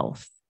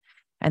self.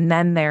 And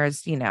then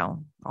there's,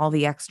 all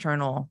the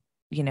external,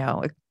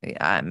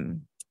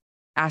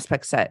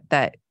 aspects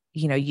that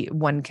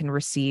one can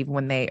receive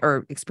when they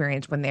or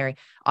experience when they're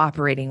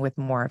operating with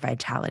more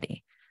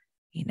vitality,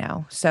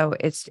 so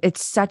it's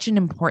such an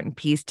important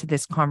piece to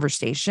this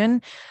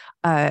conversation,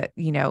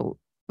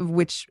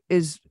 which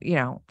is,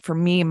 for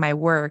me, my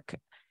work,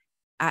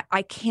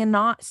 I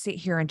cannot sit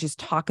here and just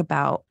talk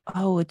about,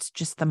 oh, it's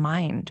just the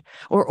mind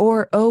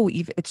or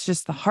it's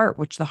just the heart,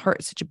 which the heart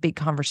is such a big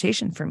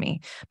conversation for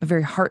me. I'm a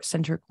very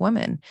heart-centric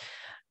woman.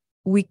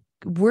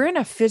 We're in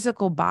a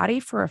physical body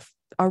for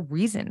a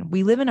reason.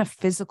 We live in a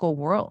physical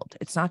world.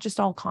 It's not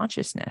just all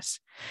consciousness.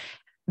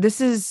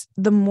 This is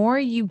the more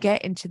you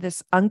get into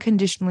this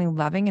unconditionally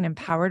loving and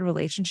empowered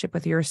relationship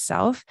with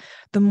yourself,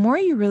 the more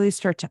you really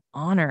start to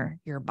honor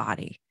your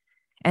body.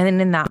 And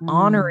then in that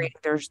honoring,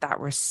 there's that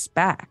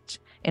respect.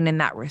 And in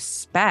that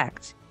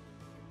respect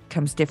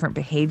comes different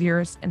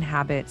behaviors and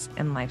habits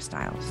and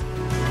lifestyles.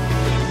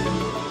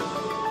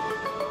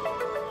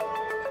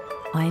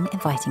 I'm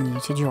inviting you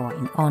to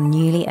join our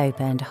newly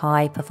opened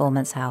High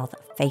Performance Health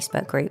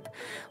Facebook group,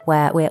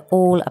 where we're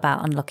all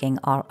about unlocking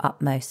our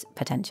utmost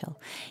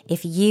potential.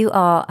 If you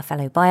are a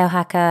fellow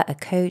biohacker, a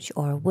coach,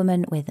 or a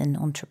woman with an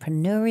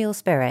entrepreneurial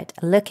spirit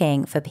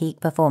looking for peak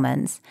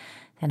performance,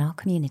 then our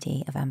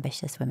community of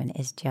ambitious women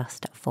is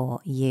just for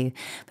you.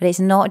 But it's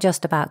not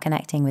just about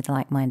connecting with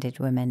like-minded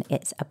women,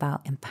 it's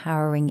about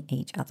empowering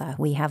each other.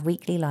 We have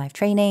weekly live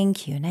training,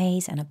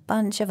 Q&As, and a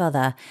bunch of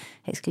other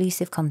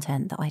exclusive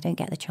content that I don't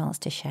get the chance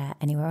to share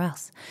anywhere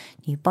else.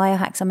 New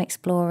biohacks I'm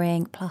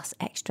exploring, plus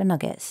extra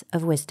nuggets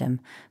of wisdom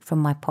from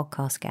my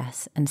podcast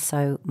guests, and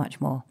so much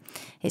more.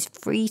 It's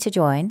free to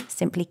join.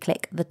 Simply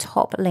click the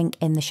top link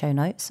in the show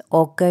notes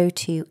or go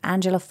to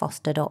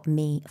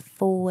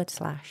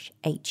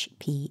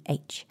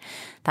angelafoster.me/HPH.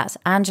 That's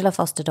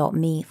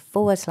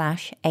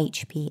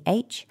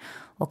angelafoster.me/HPH,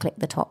 or click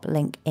the top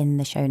link in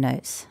the show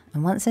notes.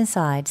 And once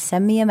inside,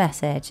 send me a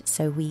message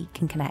so we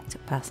can connect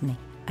personally.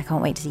 I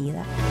can't wait to see you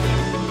there.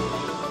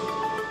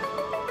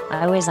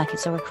 I always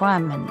it's a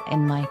requirement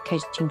in my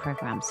coaching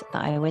programs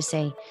that I always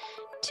say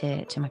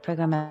to my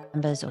program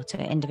members or to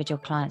individual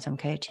clients I'm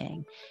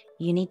coaching,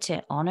 you need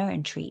to honor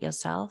and treat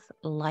yourself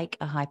like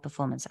a high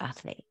performance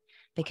athlete.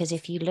 Because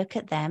if you look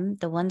at them,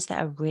 the ones that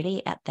are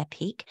really at their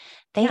peak,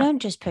 they don't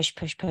just push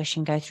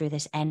and go through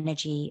this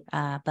energy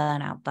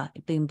burnout,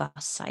 boom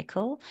bust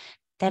cycle.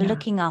 They're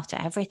looking after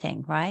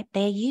everything, right?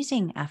 They're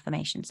using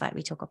affirmations like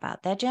we talk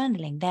about. They're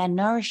journaling. They're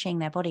nourishing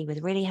their body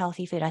with really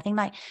healthy food. I think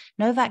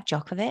Novak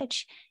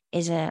Djokovic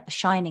is a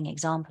shining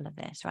example of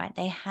this, right?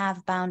 They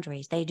have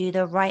boundaries. They do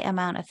the right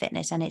amount of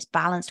fitness and it's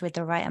balanced with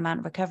the right amount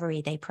of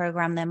recovery. They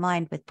program their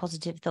mind with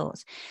positive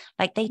thoughts.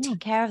 They take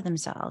care of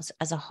themselves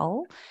as a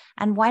whole.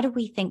 And why do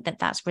we think that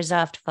that's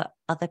reserved for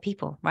other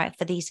people, right?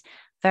 For these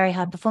very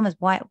high performers.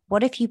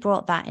 What if you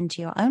brought that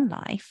into your own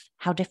life?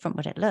 How different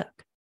would it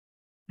look?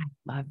 I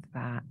love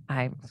that.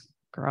 I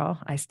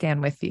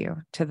stand with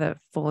you to the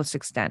fullest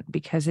extent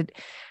because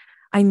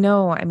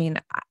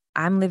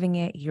I'm living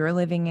it, you're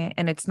living it,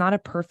 and it's not a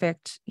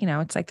perfect,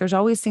 it's there's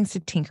always things to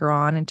tinker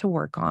on and to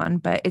work on,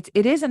 but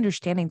it is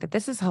understanding that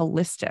this is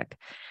holistic.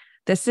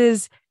 This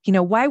is,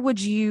 why would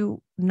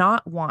you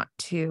not want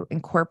to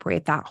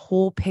incorporate that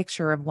whole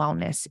picture of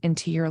wellness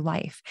into your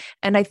life?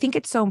 And I think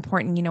it's so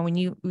important, when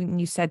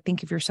you said,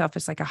 think of yourself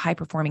as a high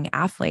performing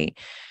athlete,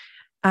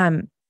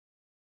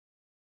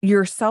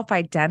 your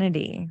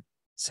self-identity.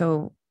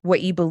 So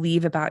what you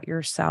believe about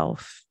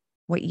yourself,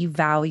 what you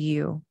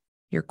value,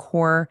 your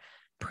core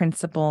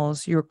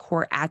principles, your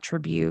core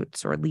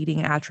attributes or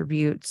leading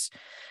attributes,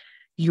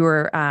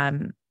 your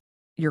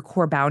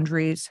core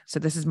boundaries. So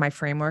this is my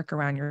framework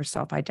around your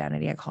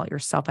self-identity. I call it your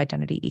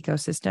self-identity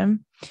ecosystem.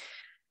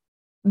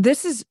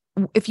 This is,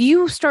 if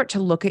you start to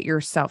look at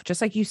yourself,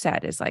 just like you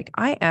said, is I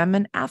am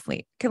an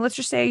athlete. Okay, let's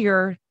just say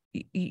you're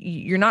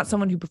not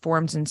someone who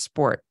performs in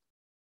sport.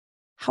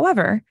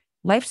 However,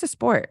 life's a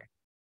sport.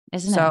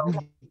 Isn't it?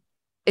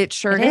 It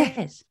sure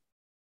is.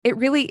 It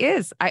really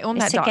is. I own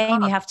that. It's a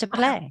game you have to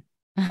play.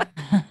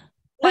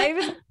 Life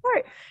is a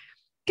sport.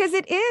 Because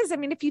it is.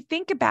 If you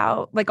think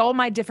about all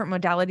my different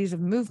modalities of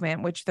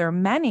movement, which there are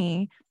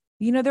many,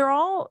 they're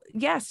all,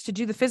 yes, to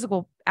do the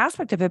physical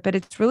aspect of it, but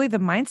it's really the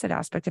mindset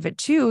aspect of it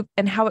too,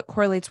 and how it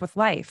correlates with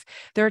life.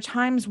 There are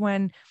times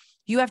when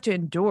you have to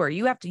endure,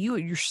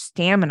 your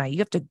stamina, you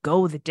have to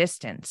go the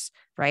distance,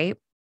 right?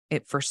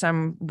 For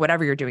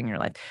whatever you're doing in your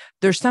life.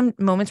 There's some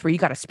moments where you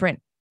got to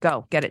sprint,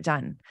 go, get it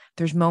done.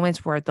 There's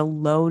moments where the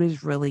load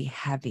is really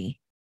heavy.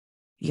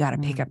 You got to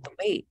pick up the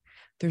weight.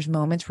 There's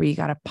moments where you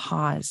got to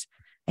pause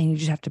and you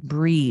just have to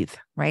breathe,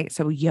 right?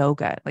 So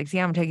yoga,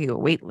 I'm taking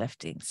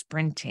weightlifting,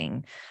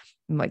 sprinting,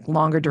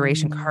 longer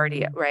duration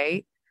cardio,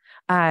 right?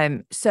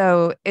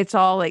 So it's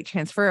all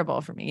transferable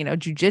for me,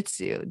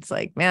 jujitsu. It's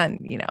man,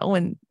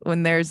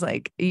 when there's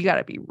you got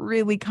to be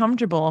really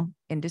comfortable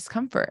in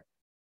discomfort,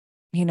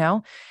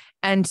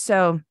 And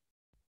so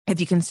if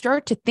you can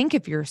start to think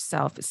of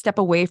yourself, step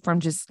away from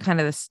just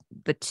kind of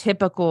the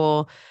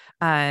typical,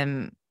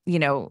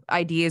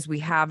 ideas we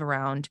have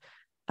around,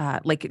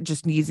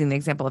 just using the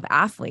example of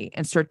athlete,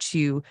 and start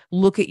to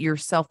look at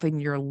yourself in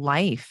your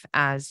life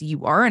as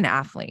you are an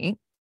athlete,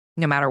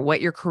 no matter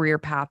what your career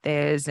path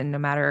is, and no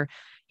matter,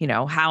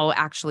 how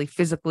actually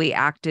physically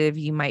active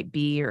you might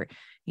be, or,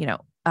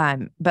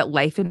 but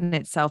life in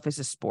itself is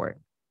a sport.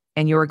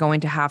 And you're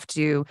going to have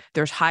to,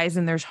 there's highs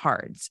and there's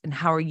hards, and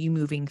how are you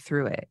moving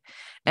through it?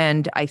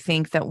 And I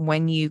think that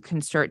when you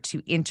can start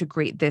to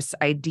integrate this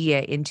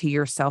idea into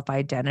your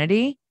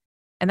self-identity,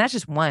 and that's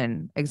just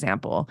one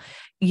example,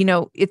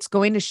 it's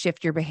going to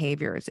shift your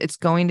behaviors. It's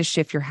going to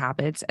shift your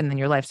habits and then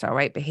your lifestyle,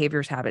 right?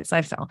 Behaviors, habits,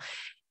 lifestyle.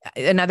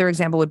 Another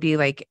example would be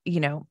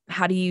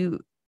how do you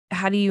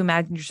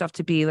imagine yourself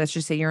to be? Let's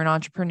just say you're an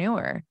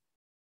entrepreneur.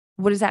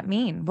 What does that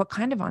mean? What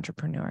kind of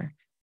entrepreneur?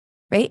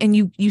 Right. And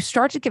you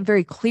start to get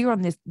very clear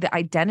on the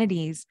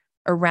identities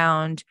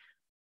around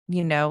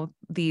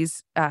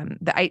these,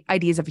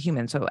 ideas of a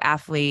human. So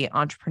athlete,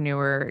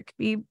 entrepreneur, it could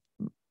be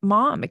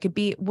mom, it could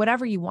be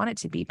whatever you want it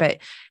to be, but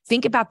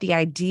think about the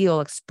ideal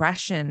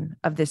expression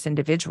of this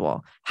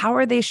individual. How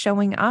are they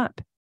showing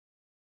up?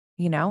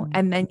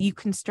 And then you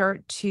can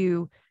start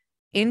to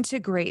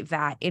integrate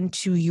that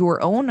into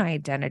your own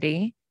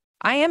identity.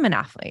 I am an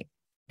athlete.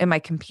 Am I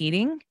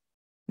competing?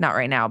 Not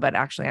right now, but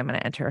actually I'm going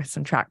to enter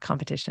some track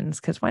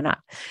competitions because why not?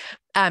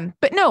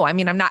 But no, I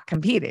mean, I'm not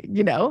competing,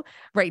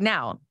 right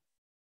now.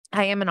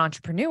 I am an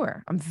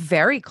entrepreneur. I'm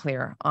very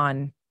clear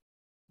on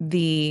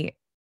the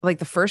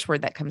first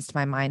word that comes to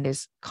my mind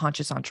is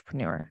conscious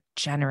entrepreneur,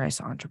 generous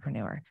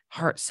entrepreneur,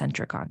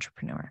 heart-centric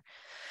entrepreneur,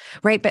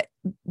 right? But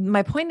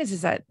my point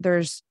is that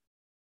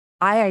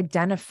I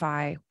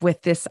identify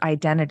with this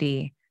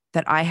identity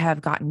that I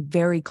have gotten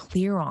very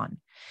clear on.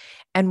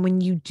 And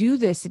when you do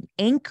this, it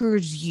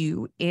anchors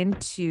you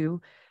into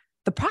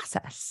the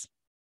process,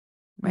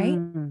 right?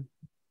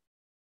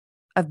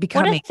 Of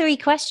becoming. What are three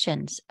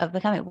questions of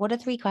becoming? What are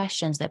three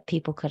questions that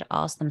people could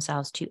ask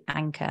themselves to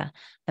anchor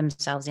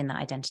themselves in that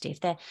identity? If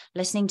they're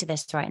listening to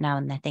this right now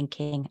and they're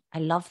thinking, I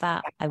love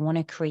that. I want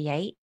to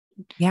create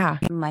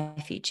my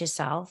future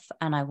self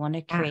and I want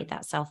to create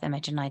that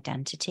self-image and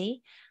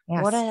identity.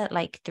 Yes. What are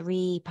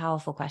three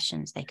powerful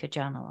questions they could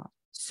journal on?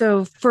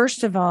 So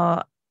first of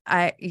all,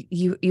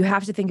 you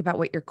have to think about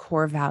what your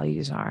core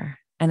values are.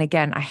 And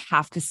again, I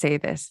have to say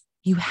this,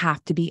 you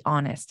have to be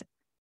honest,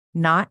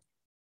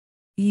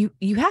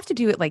 you have to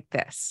do it like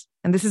this.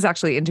 And this is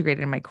actually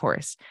integrated in my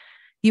course.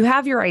 You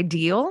have your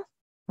ideal,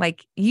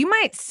 you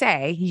might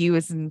say,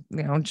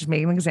 just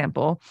make an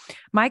example.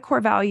 My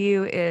core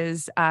value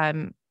is,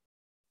 what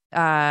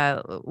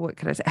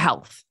could I say?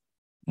 Health,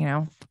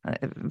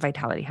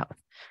 vitality,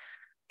 health.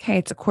 Okay.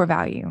 It's a core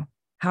value.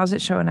 How's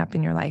it showing up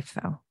in your life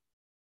though?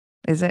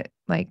 Is it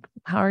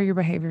how are your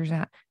behaviors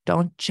at?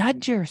 Don't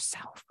judge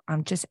yourself.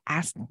 I'm just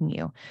asking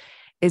you,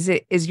 is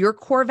your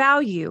core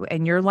value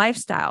and your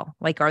lifestyle,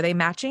 are they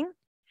matching?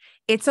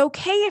 It's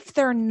okay if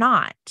they're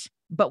not,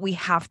 but we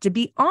have to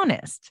be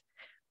honest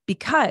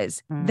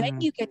because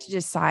then you get to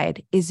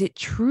decide, is it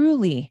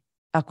truly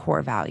a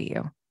core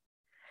value?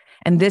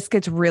 And this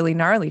gets really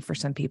gnarly for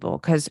some people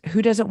because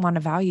who doesn't want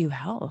to value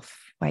health?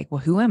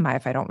 Well, who am I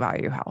if I don't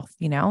value health?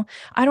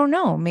 I don't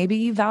know. Maybe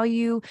you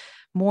value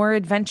more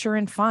adventure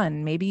and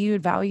fun. Maybe you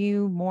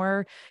value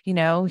more,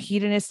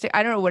 hedonistic.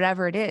 I don't know,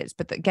 whatever it is.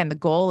 But again, the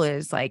goal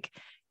is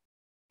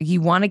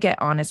you want to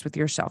get honest with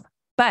yourself.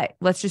 But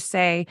let's just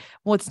say,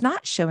 well, it's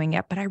not showing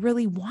up, but I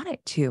really want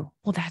it to.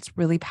 Well, that's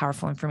really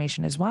powerful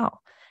information as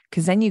well.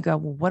 Because then you go,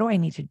 well, what do I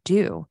need to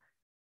do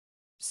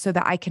so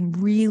that I can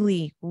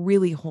really,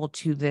 really hold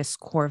to this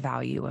core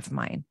value of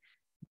mine,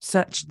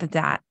 such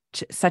that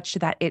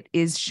it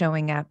is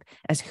showing up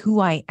as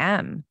who I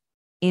am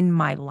in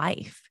my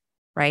life,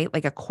 right?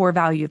 A core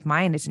value of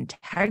mine is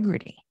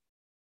integrity.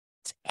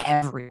 It's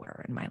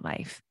everywhere in my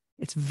life.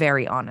 It's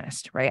very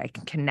honest, right? I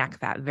can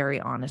connect that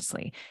very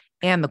honestly.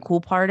 And the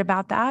cool part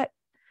about that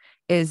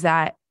is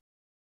that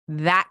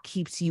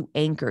keeps you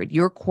anchored.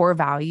 Your core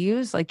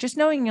values, just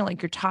knowing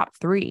your top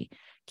three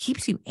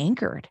keeps you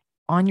anchored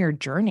on your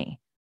journey,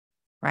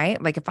 right?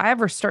 If I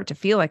ever start to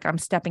feel like I'm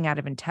stepping out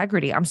of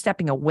integrity, I'm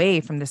stepping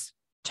away from this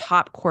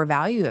top core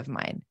value of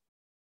mine.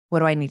 What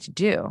do I need to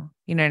do?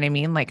 You know what I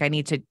mean? I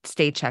need to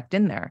stay checked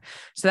in there.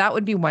 So that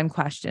would be one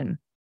question.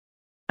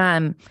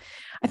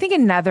 I think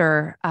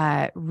another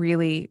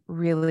really,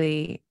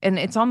 really, and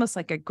it's almost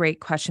like a great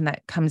question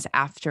that comes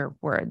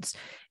afterwards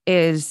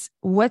is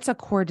what's a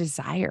core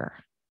desire?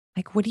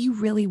 What do you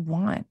really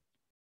want?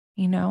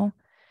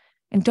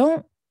 And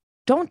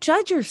don't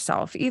judge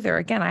yourself either.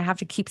 Again, I have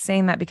to keep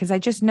saying that because I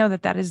just know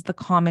that is the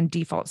common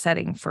default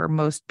setting for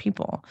most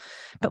people.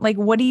 But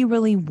what do you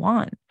really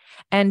want?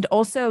 And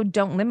also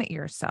don't limit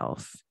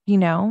yourself,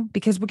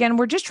 because again,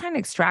 we're just trying to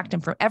extract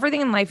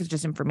everything in life is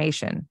just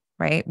information,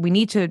 right? We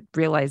need to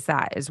realize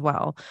that as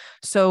well.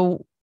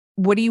 So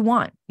what do you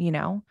want,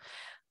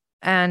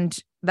 And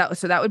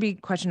that would be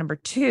question number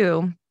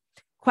 2.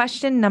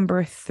 Question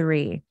number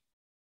 3.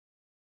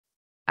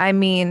 I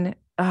mean,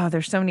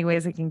 there's so many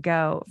ways I can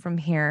go from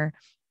here,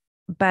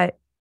 but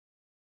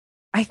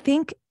I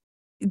think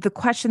the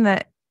question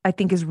that I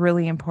think is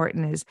really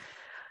important is,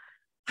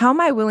 how am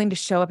I willing to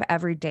show up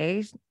every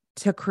day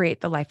to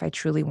create the life I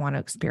truly want to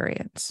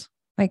experience?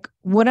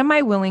 What am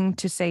I willing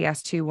to say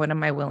yes to? What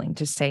am I willing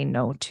to say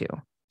no to?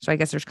 So I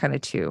guess there's kind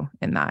of 2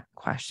 in that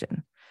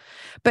question,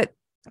 but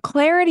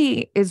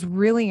clarity is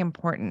really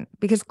important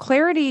because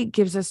clarity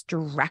gives us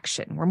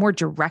direction. We're more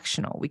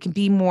directional. We can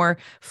be more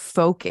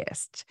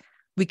focused.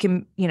 We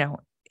can,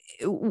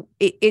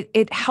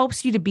 it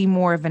helps you to be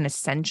more of an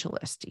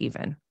essentialist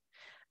even.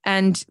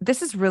 And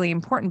this is really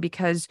important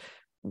because,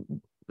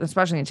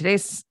 especially in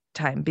today's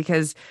time,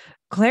 because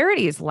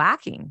clarity is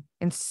lacking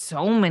in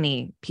so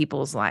many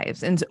people's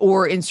lives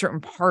or in certain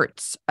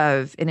parts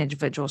of an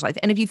individual's life.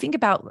 And if you think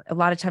about a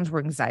lot of times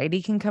where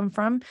anxiety can come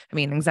from, I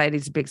mean, anxiety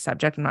is a big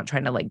subject. I'm not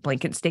trying to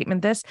blanket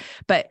statement this,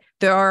 but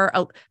there are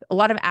a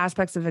lot of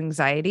aspects of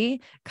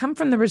anxiety come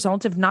from the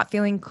result of not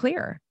feeling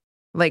clear.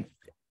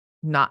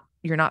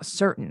 you're not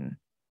certain,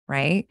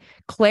 right?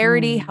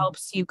 Clarity Mm.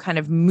 helps you kind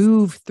of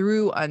move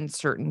through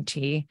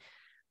uncertainty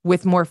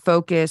with more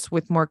focus,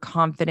 with more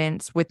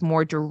confidence, with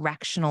more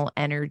directional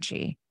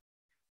energy.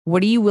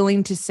 What are you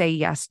willing to say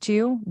yes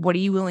to? What are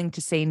you willing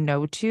to say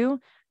no to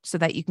so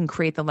that you can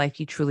create the life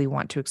you truly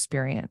want to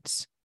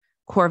experience?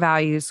 Core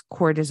values,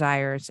 core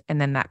desires,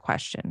 and then that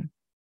question,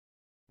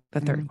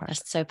 the third question.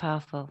 That's so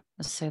powerful.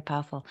 That's so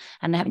powerful.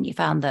 And haven't you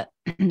found that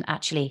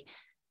actually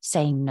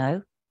saying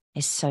no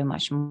is so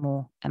much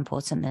more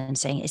important than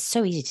saying it's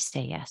so easy to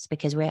say yes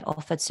because we're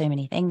offered so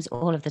many things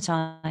all of the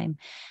time.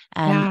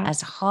 And Yeah.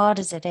 as hard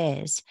as it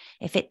is,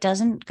 if it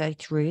doesn't go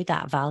through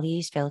that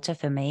values filter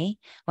for me,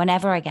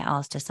 whenever I get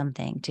asked to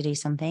do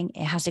something,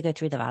 it has to go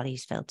through the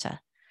values filter.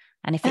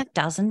 And if it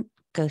doesn't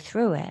go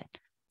through it,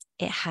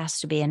 it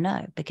has to be a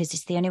no because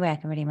it's the only way I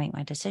can really make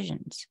my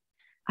decisions.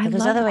 I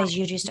Because love otherwise that.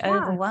 you're just Yeah.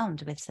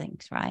 overwhelmed with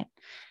things, right?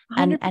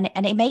 100%.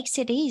 And it makes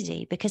it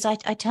easy because I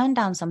turned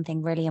down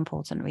something really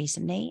important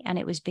recently, and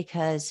it was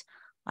because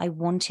I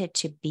wanted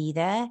to be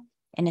there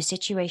in a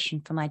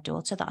situation for my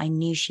daughter that I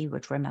knew she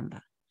would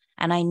remember.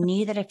 And I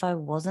knew that if I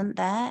wasn't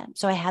there,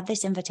 so I had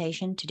this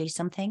invitation to do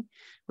something,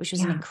 which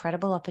was an Yeah.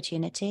 incredible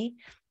opportunity,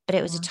 but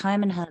it was a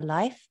time in her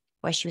life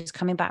where she was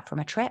coming back from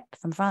a trip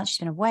from France. She's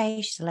been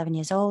away, she's 11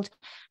 years old.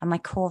 And my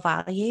core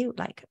value,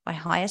 like my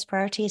highest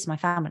priority is my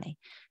family.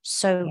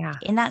 So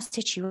in that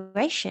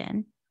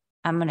situation,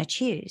 I'm going to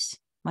choose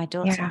my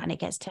daughter, and it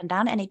gets turned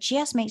down, and it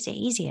just makes it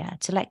easier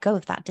to let go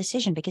of that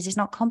decision because it's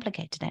not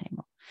complicated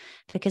anymore.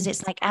 Because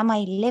it's like, am I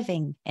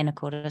living in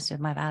accordance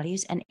with my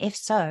values? And if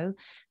so,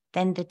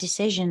 then the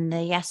decision,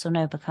 the yes or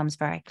no, becomes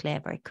very clear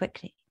very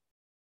quickly.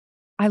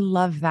 I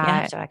love that. You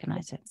have to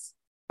recognize it.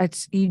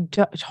 You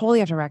totally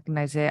have to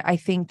recognize it. I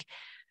think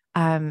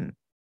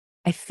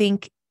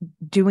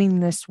doing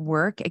this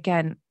work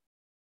again,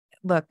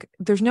 look,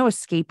 there's no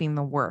escaping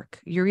the work.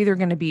 You're either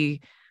going to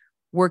be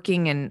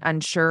working and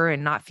unsure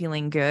and not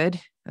feeling good,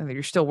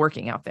 you're still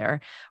working out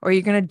there, or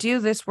you're going to do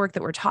this work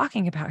that we're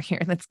talking about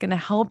here that's going to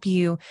help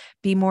you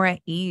be more at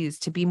ease,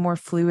 to be more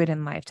fluid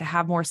in life, to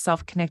have more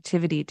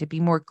self-connectivity, to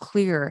be more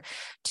clear,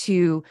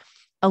 to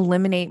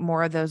eliminate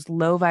more of those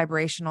low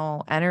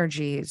vibrational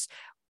energies,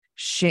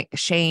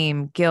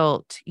 shame,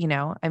 guilt.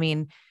 I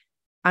mean,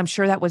 I'm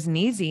sure that wasn't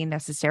easy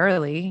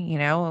necessarily,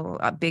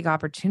 a big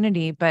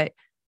opportunity, but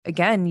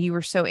again, you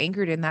were so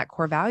anchored in that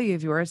core value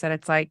of yours that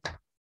it's like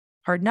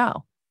hard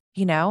no,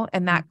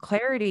 and that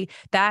clarity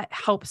that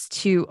helps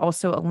to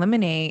also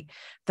eliminate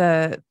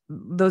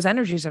those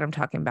energies that I'm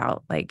talking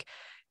about, like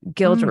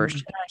guilt or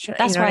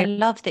that's why I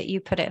love that you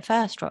put it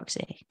first,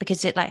 Roxy,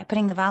 because it, like,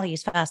 putting the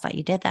values first, like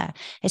you did there,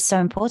 is so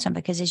important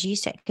because, as you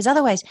said, because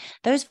otherwise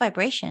those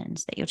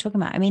vibrations that you're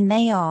talking about, I mean,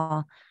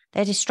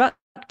 they're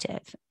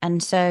destructive.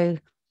 And so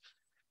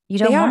you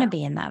don't want to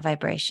be in that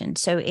vibration.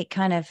 So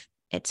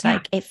it's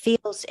like, it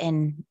feels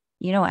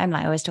I'm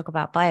like, I always talk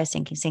about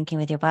biosyncing, syncing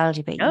with your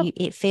biology, but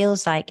it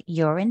feels like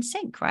you're in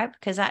sync, right?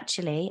 Because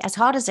actually, as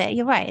hard as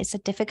you're right, it's a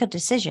difficult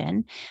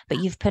decision, but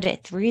you've put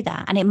it through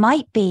that. And it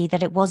might be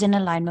that it was in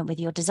alignment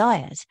with your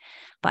desires.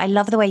 But I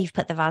love the way you've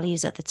put the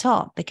values at the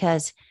top,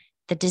 because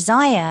the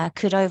desire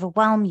could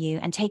overwhelm you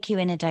and take you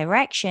in a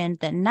direction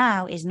that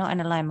now is not in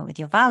alignment with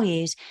your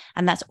values.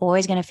 And that's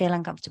always going to feel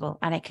uncomfortable,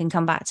 and it can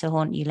come back to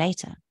haunt you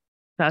later.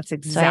 That's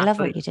exactly. So I love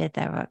what you did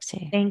there,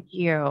 Roxy. Thank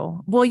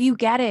you. Well, you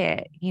get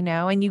it,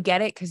 and you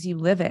get it because you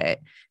live it.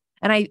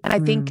 And I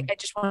think I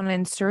just want to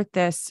insert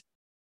this,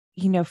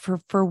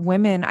 for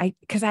women,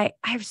 because I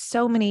have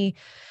so many,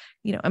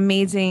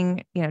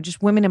 amazing,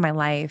 just women in my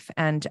life,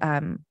 and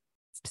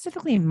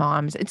specifically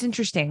moms. It's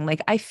interesting.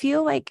 Like, I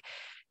feel like,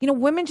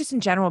 women just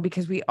in general,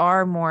 because we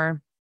are more,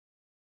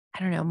 I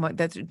don't know,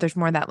 there's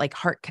more of that like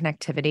heart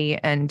connectivity,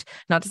 and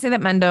not to say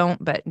that men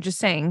don't, but just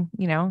saying,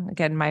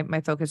 again,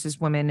 my focus is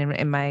women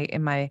in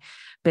my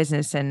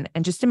business and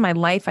just in my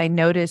life. I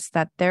noticed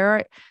that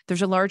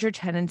there's a larger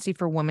tendency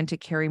for women to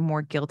carry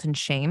more guilt and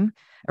shame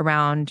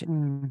around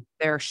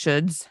their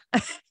shoulds,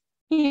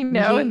 and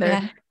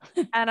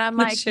I'm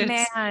like,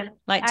 man,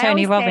 like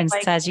Tony Robbins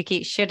says, you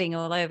keep shitting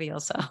all over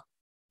yourself.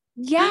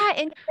 Yeah.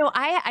 And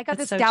I got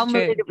this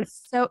downloaded.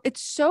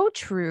 It's so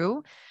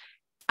true.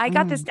 I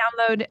got this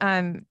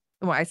download.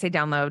 Well, I say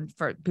download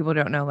for people who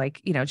don't know,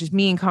 like, just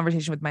me in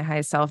conversation with my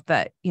highest self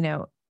that,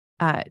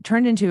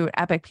 turned into an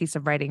epic piece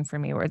of writing for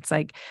me, where it's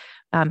like,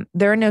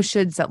 there are no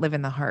shoulds that live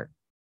in the heart.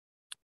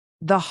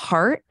 The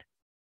heart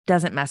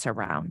doesn't mess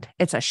around.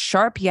 It's a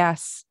sharp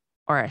yes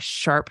or a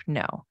sharp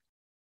no.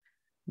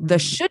 The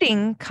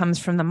shoulding comes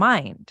from the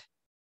mind.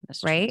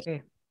 That's right.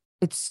 True.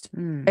 It's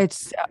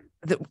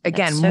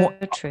again, so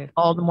true.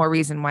 All the more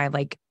reason why,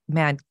 like,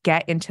 man,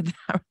 get into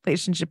that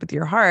relationship with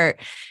your heart,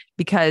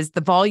 because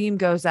the volume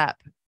goes up,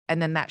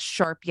 and then that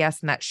sharp yes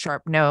and that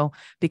sharp no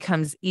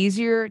becomes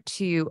easier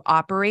to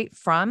operate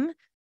from,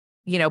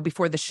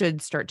 before the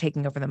should start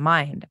taking over the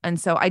mind. And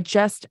so I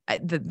just,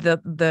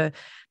 the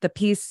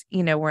piece,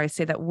 where I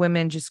say that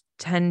women just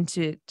tend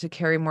to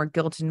carry more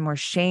guilt and more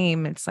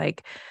shame. It's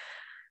like,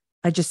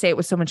 I just say it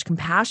with so much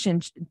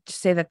compassion to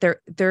say that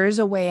there is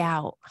a way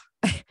out.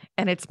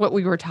 And it's what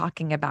we were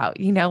talking about,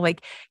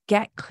 like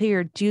get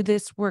clear, do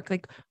this work.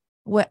 Like,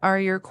 what are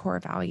your core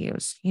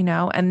values,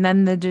 and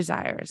then the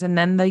desires, and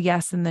then the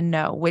yes and the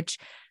no, which,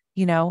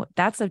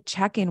 that's a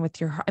check-in with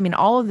your heart. I mean,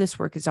 all of this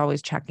work is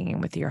always checking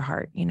in with your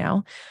heart,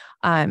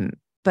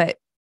 but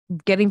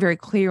getting very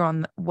clear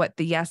on what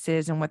the yes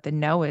is and what the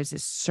no is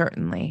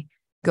certainly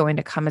going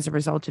to come as a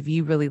result of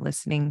you really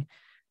listening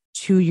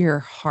to your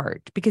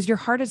heart, because your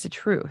heart is the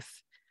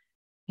truth,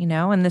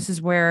 and this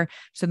is where,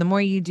 so the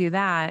more you do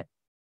that,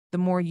 the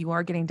more you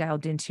are getting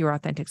dialed into your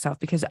authentic self.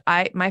 Because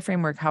my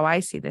framework, how I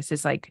see this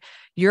is like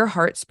your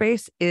heart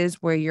space is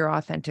where your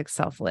authentic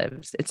self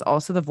lives. It's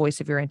also the voice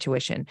of your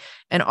intuition,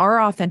 and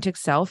our authentic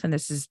self. And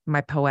this is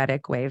my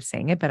poetic way of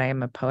saying it, but I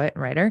am a poet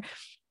and writer.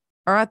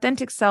 Our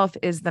authentic self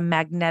is the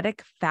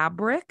magnetic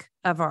fabric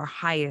of our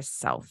highest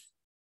self.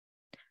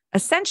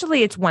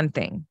 Essentially, it's one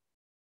thing,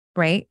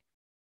 right?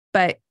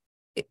 But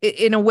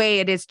in a way,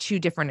 it is two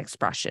different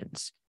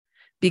expressions,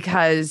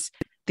 because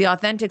the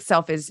authentic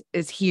self is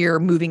here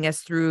moving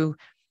us through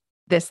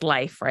this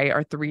life, right?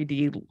 Our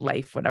 3D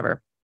life,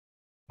 whatever.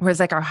 Whereas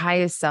like our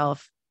highest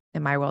self,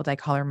 in my world, I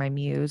call her my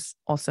muse,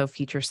 also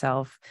future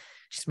self.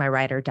 She's my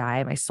ride or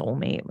die, my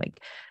soulmate.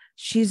 Like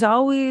she's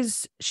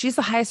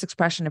the highest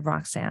expression of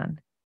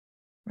Roxanne,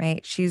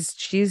 right? She's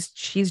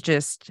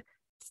just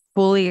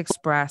fully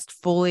expressed,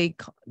 fully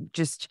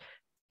just,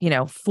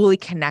 fully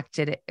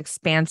connected,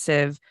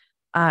 expansive,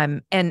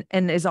 and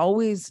is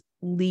always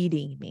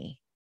leading me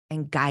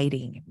and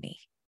guiding me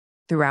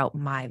throughout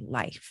my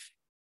life.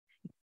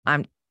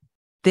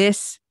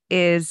 This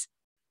is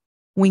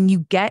when you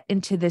get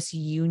into this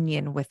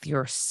union with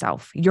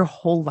yourself, your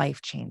whole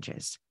life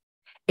changes.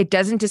 It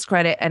doesn't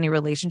discredit any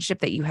relationship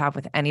that you have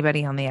with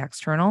anybody on the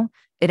external.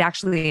 It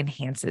actually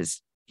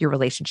enhances your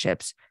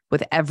relationships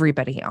with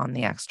everybody on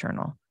the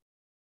external,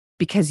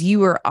 because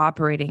you are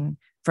operating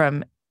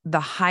from the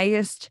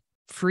highest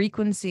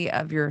frequency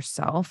of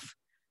yourself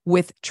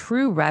with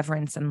true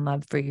reverence and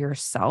love for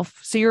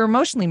yourself. So you're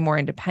emotionally more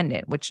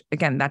independent, which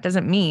again, that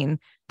doesn't mean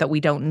that we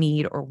don't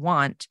need or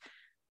want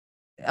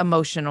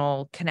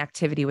emotional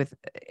connectivity with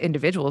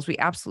individuals. We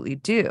absolutely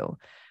do,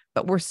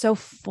 but we're so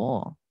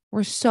full,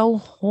 we're so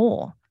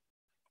whole.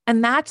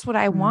 And that's what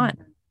I want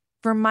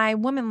for my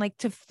woman, like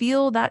to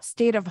feel that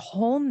state of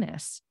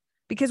wholeness,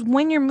 because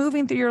when you're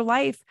moving through your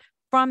life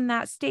from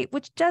that state,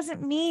 which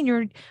doesn't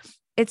mean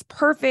it's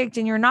perfect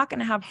and you're not going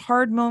to have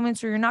hard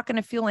moments, or you're not going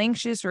to feel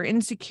anxious or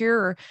insecure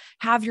or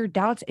have your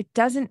doubts. It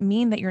doesn't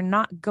mean that you're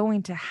not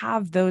going to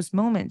have those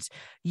moments.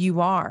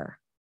 You are.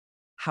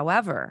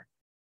 However,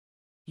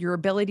 your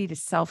ability to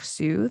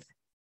self-soothe,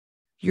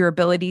 your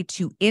ability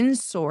to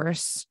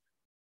in-source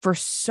for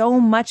so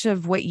much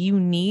of what you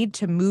need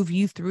to move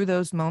you through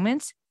those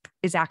moments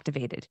is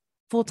activated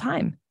full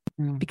time,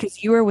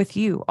 because you are with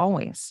you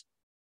always.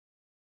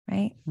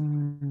 Right?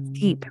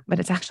 Deep, but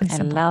it's actually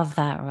simple. I love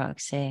that,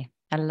 Roxy.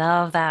 I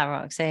love that,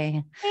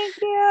 Roxy. Thank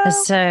you.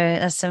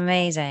 That's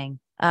amazing.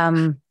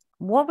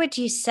 What would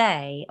you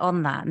say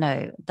on that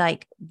note?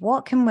 Like,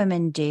 what can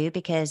women do?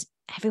 Because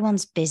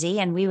everyone's busy,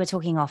 and we were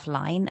talking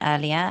offline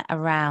earlier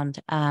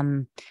around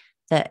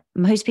that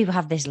most people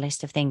have this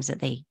list of things that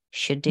they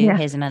should do. Yeah.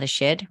 Here's another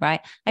should,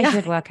 right? I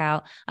should work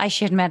out. I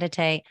should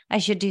meditate. I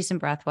should do some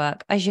breath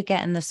work. I should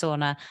get in the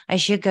sauna. I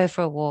should go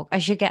for a walk. I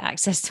should get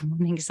access to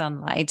morning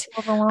sunlight.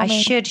 I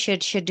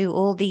should do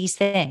all these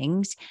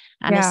things.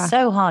 And it's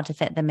so hard to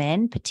fit them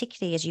in,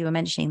 particularly as you were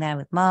mentioning there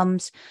with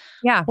mums.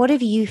 Yeah. What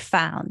have you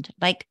found?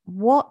 Like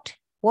what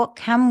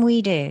can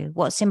we do?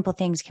 What simple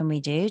things can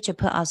we do to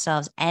put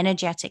ourselves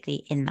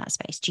energetically in that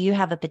space? Do you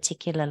have a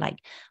particular like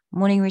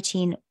morning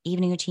routine,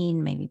 evening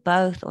routine, maybe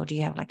both, or do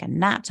you have like a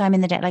nap time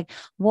in the day? Like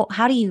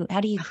how do you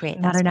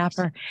create that? Not a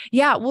napper.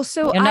 Yeah. Well,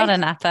 so you're not a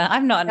napper.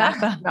 I'm not a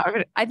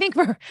napper. I think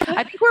we're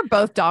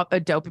both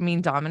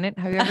dopamine dominant.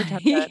 Have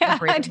you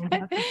ever done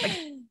that?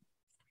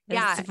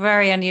 Yeah. It's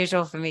very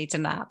unusual for me to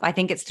nap. I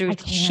think it's through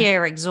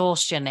sheer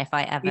exhaustion if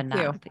I ever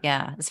nap.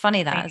 Yeah. It's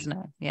funny that, isn't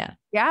it? Yeah.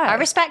 Yeah. I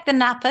respect the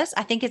nappers.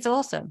 I think it's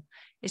awesome.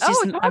 It's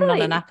just totally. I'm not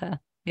a napper.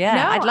 Yeah.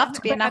 No, I'd love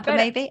to be a napper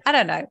maybe. I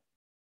don't know.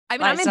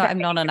 I mean, I'm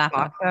not a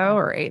napper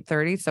or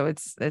 8:30. So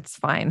it's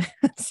fine.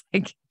 It's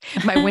like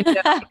my window,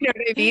 you know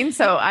what I mean?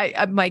 So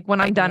I'm like,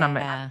 when I'm done,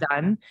 I'm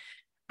done.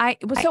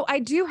 So I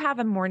do have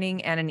a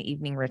morning and an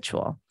evening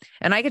ritual,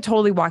 and I could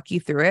totally walk you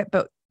through it,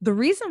 but the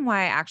reason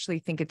why I actually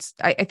think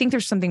I think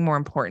there's something more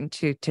important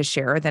to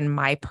share than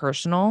my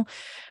personal,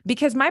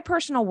 because my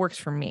personal works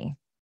for me.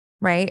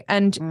 Right.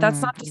 And that's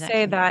not to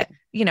say that,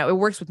 it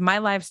works with my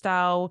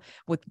lifestyle,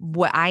 with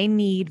what I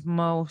need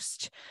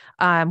most,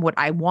 what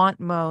I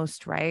want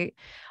most. Right.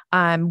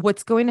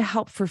 What's going to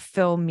help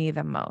fulfill me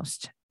the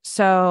most.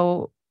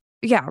 So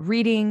yeah,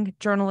 reading,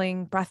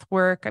 journaling, breath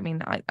work. I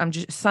mean, I'm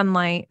just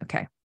sunlight.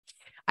 Okay.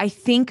 I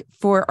think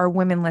for our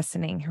women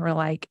listening who are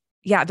like,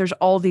 yeah, there's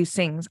all these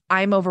things.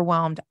 I'm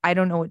overwhelmed. I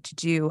don't know what to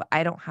do.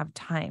 I don't have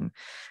time.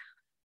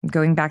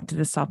 Going back to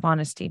the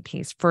self-honesty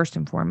piece, first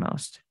and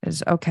foremost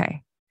is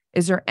okay.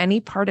 Is there any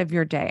part of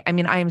your day? I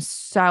mean, I am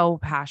so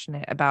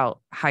passionate about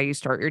how you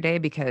start your day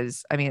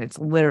because I mean, it's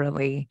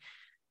literally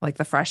like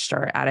the fresh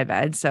start out of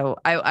bed. So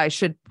I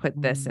should put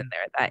this in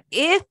there that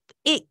if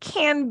it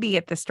can be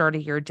at the start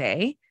of your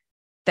day,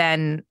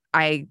 then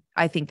I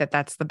think that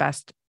that's the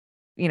best,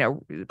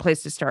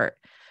 place to start.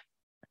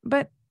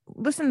 But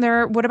listen,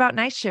 what about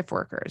night shift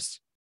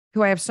workers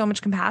who I have so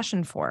much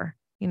compassion for,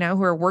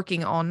 who are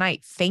working all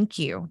night? Thank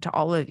you to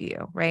all of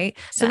you. Right.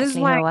 Exactly, so this is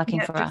why who are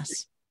working for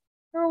us.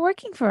 They're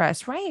working for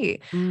us. Right.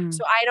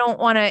 So I don't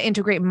want to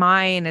integrate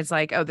mine as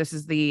like, oh, this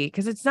is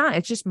because it's not,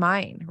 it's just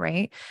mine.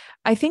 Right.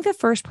 I think the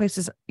first place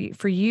is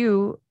for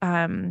you,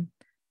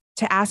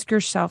 to ask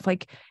yourself,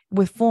 like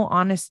with full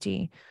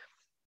honesty,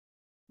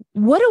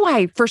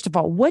 first of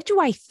all, what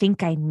do I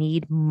think I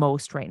need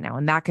most right now?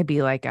 And that could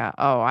be like,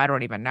 I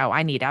don't even know.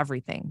 I need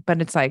everything.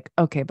 But it's like,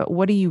 okay, but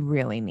what do you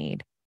really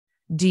need?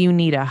 Do you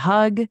need a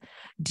hug?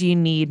 Do you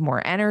need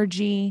more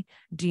energy?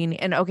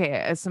 And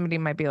okay, somebody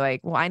might be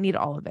like, well, I need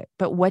all of it,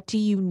 but what do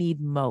you need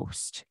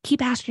most?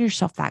 Keep asking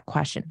yourself that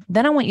question.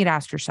 Then I want you to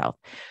ask yourself,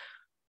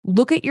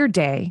 look at your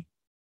day,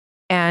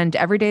 and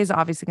every day is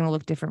obviously going to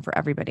look different for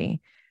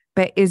everybody,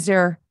 but is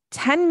there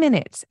 10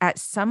 minutes at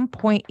some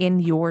point in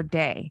your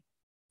day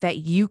that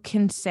you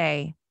can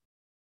say,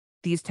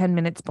 these 10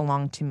 minutes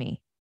belong to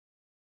me?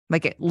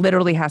 Like it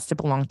literally has to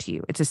belong to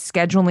you. It's a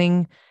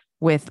scheduling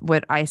with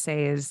what I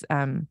say is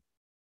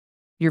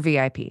your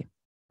VIP,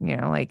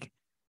 like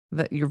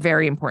you're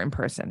very important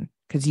person,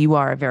 because you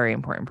are a very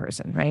important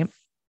person, right?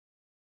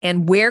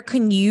 And where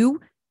can you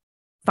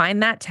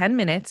find that 10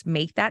 minutes,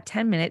 make that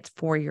 10 minutes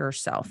for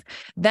yourself?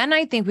 Then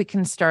I think we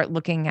can start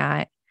looking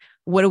at,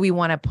 what do we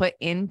want to put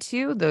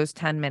into those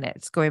 10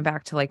 minutes? Going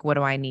back to like, what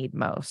do I need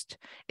most?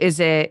 Is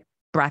it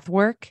breath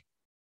work?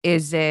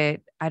 Is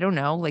it, I don't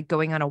know, like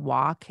going on a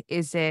walk?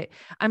 Is it,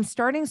 I'm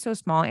starting so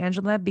small,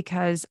 Angela,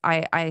 because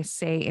I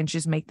say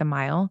inches make the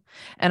mile.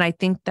 And I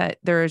think that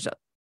there's,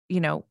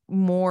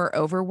 more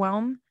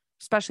overwhelm,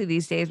 especially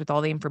these days with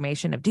all the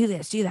information of do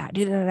this, do that,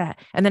 do that.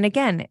 And then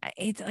again,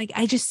 it's like,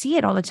 I just see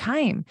it all the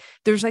time.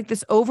 There's like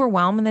this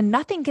overwhelm and then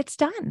nothing gets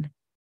done.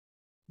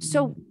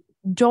 So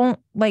don't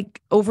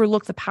like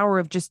overlook the power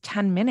of just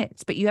 10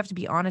 minutes, but you have to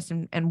be honest.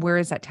 And where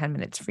is that 10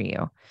 minutes for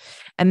you?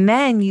 And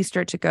then you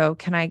start to go,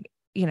 can I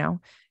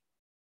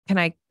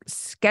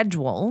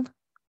schedule,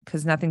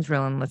 because nothing's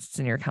real unless it's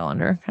in your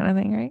calendar kind of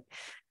thing, right?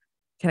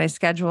 Can I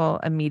schedule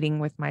a meeting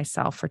with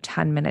myself for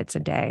 10 minutes a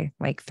day,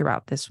 like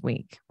throughout this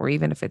week, or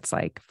even if it's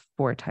like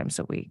 4 times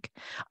a week?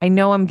 I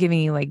know I'm giving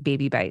you like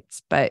baby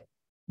bites, but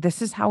this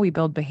is how we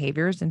build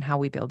behaviors and how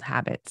we build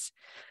habits.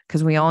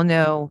 Because we all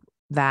know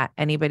that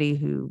anybody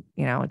who,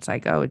 it's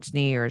like, oh, it's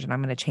New Year's and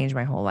I'm going to change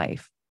my whole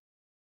life.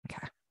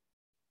 Okay.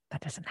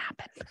 That doesn't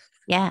happen.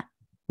 Yeah,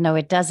 no,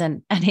 it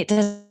doesn't. And it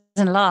doesn't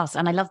last.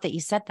 And I love that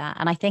you said that.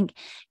 And I think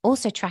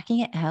also tracking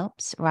it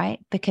helps, right?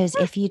 Because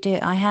if you do,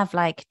 I have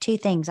like 2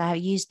 things. I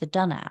used the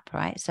Done app,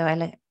 right?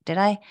 So did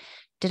I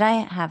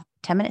have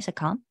 10 minutes of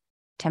calm,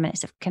 10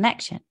 minutes of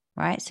connection,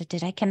 right? So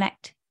did I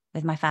connect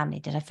with my family?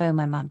 Did I phone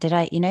my mom? Did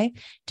I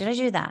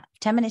do that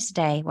 10 minutes a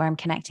day where I'm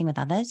connecting with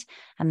others?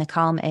 And the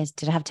calm is,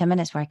 did I have 10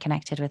 minutes where I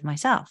connected with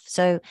myself?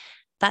 So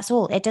that's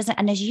all. It doesn't,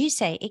 and as you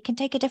say, it can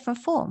take a different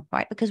form,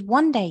 right? Because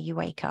one day you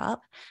wake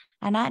up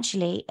and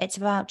actually it's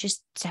about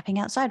just stepping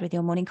outside with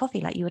your morning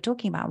coffee, like you were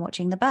talking about, and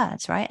watching the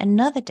birds, right?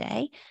 Another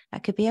day,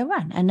 that could be a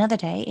run. Another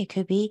day, it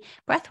could be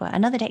breathwork.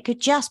 Another day, it could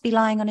just be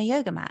lying on a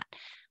yoga mat.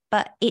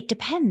 But it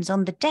depends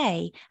on the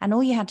day. And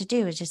all you have to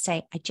do is just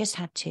say, I just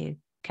had to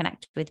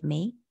connect with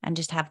me and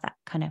just have that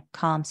kind of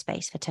calm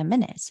space for 10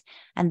 minutes.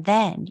 And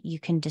then you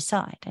can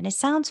decide. And it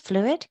sounds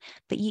fluid,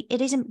 but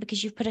it isn't,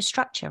 because you've put a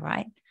structure,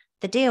 right?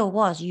 The deal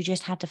was you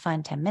just had to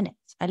find 10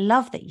 minutes. I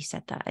love that you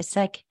said that. It's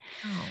like,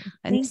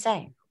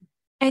 insane.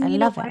 And I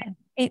love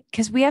it.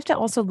 Because we have to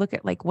also look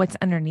at like what's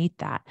underneath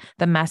that,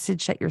 the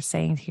message that you're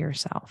saying to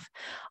yourself.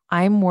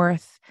 I'm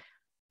worth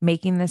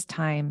making this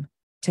time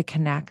to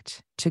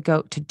connect,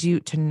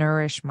 to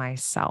nourish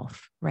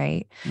myself,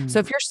 right? So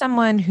if you're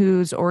someone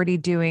who's already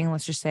doing,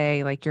 let's just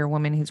say like you're a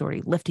woman who's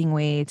already lifting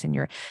weights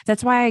and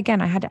that's why,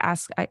 again, I had to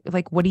ask,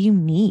 like, what do you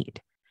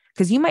need?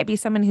 Because you might be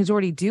someone who's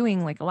already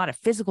doing like a lot of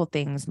physical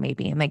things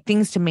maybe, and like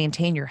things to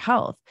maintain your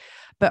health.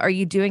 But are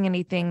you doing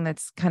anything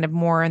that's kind of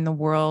more in the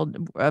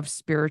world of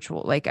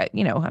spiritual? Like, I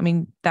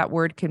mean, that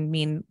word can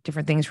mean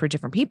different things for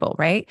different people,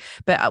 right?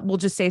 But we'll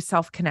just say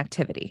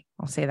self-connectivity.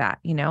 I'll say that,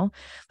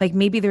 like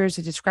maybe there's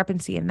a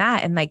discrepancy in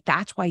that. And like,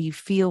 that's why you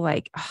feel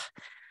like,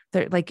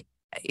 like,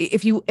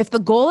 if the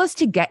goal is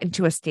to get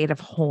into a state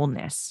of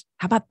wholeness,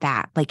 how about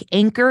that? Like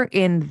anchor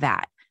in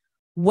that.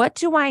 What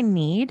do I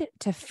need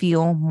to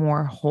feel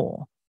more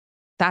whole?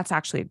 That's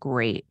actually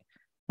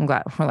I'm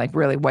glad we're like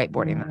really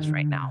whiteboarding this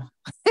right now.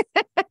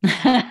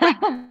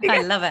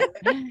 I love it.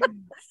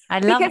 I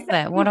love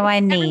it. What do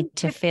I need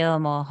to feel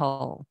more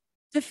whole?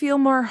 To feel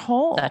more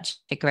whole. Such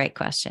a great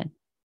question.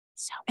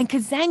 And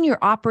because then you're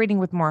operating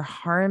with more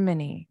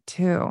harmony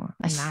too.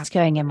 That's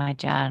going in my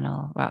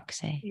journal,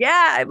 Roxy.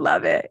 Yeah, I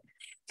love it.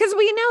 Because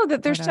we know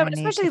that there's so,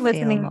 especially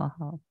listening.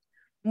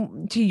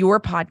 to your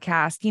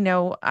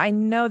podcast, I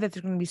know that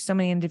there's going to be so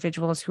many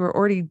individuals who are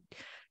already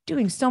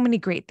doing so many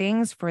great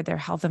things for their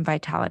health and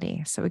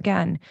vitality. So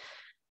again,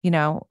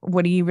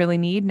 what do you really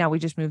need? Now we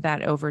just move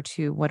that over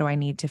to what do I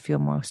need to feel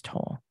most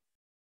whole?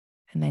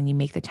 And then you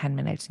make the 10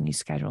 minutes and you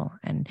schedule.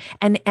 And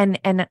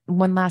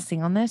one last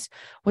thing on this,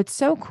 what's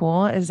so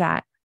cool is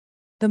that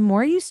the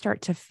more you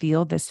start to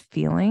feel this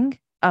feeling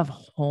of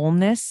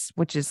wholeness,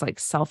 which is like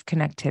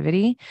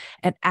self-connectivity,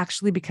 it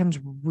actually becomes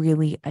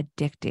really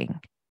addicting.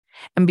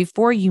 And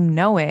before you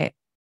know it,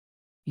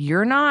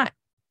 you're not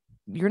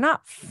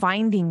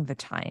finding the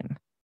time.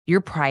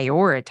 You're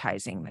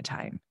prioritizing the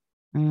time.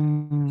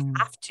 You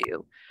have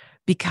to,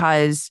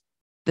 because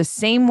the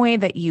same way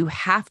that you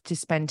have to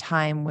spend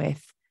time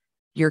with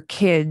your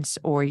kids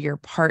or your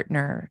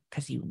partner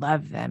because you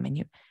love them,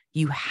 and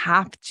you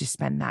have to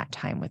spend that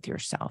time with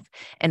yourself.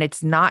 And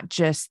it's not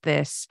just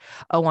this,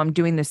 oh, I'm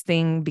doing this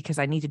thing because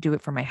I need to do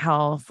it for my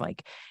health.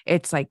 Like,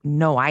 it's like,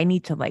 no, I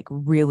need to like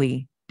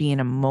really be in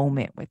a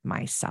moment with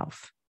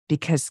myself,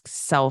 because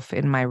self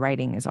in my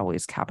writing is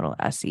always capital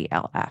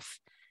SELF,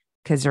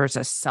 because there's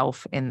a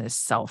self in this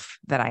self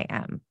that I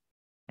am.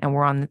 And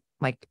we're on,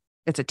 like,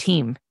 it's a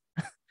team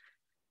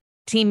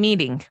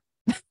meeting.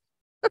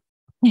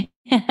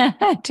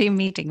 Team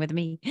meeting with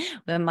me,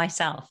 with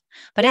myself.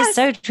 But yes. It's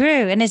so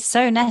true, and it's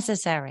so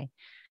necessary.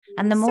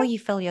 And the more you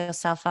fill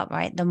yourself up,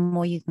 right, the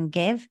more you can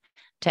give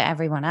to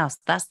everyone else.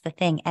 That's the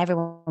thing.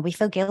 We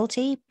feel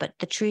guilty, but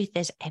the truth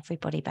is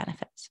everybody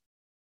benefits.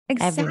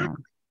 Exactly.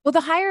 Everyone. Well,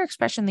 the higher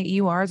expression that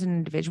you are as an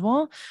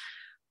individual,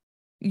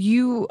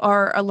 you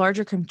are a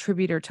larger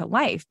contributor to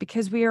life,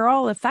 because we are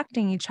all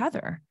affecting each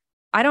other.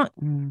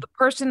 The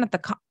person at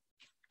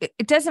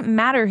it doesn't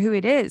matter who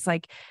it is.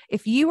 Like,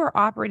 if you are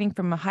operating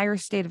from a higher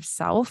state of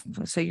self,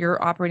 so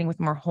you're operating with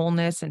more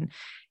wholeness and,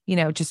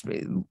 just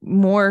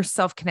more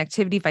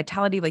self-connectivity,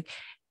 vitality, like,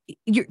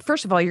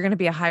 first of all, you're going to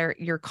be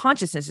your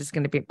consciousness is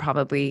going to be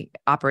probably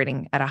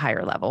operating at a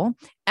higher level.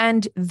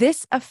 And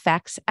this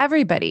affects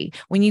everybody.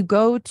 When you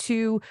go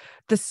to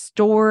the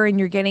store and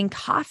you're getting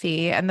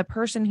coffee, and the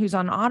person who's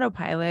on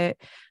autopilot,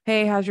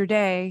 hey, how's your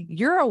day?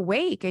 You're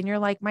awake and you're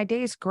like, my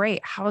day's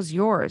great. How's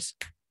yours?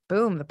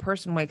 Boom. The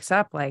person wakes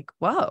up like,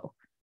 whoa,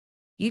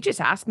 you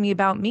just asked me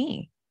about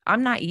me.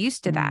 I'm not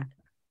used to that,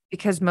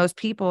 because most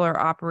people are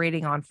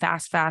operating on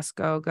fast,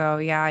 go,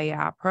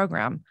 yeah,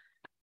 program.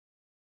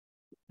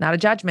 Not a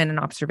judgment, an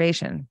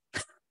observation.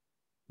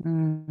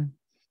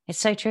 It's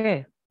so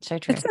true. So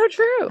true. It's so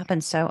true. It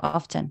happens so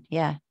often.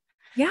 Yeah.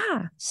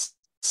 Yeah.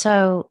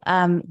 So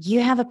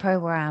you have a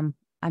program.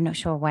 I'm not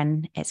sure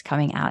when it's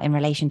coming out in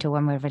relation to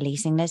when we're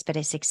releasing this, but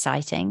it's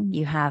exciting.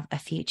 You have a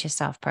future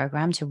self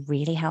program to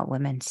really help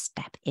women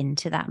step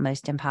into that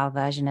most empowered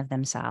version of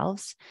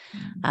themselves.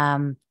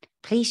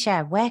 Please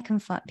share, where can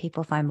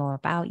people find more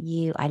about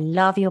you? I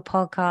love your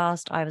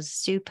podcast. I was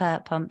super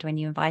pumped when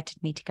you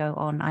invited me to go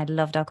on. I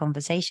loved our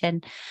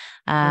conversation.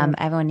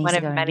 Everyone needs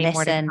to go and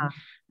listen.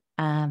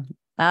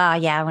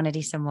 Yeah, I want to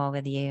do some more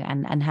with you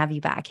and have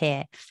you back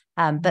here.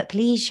 But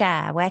please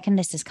share, where can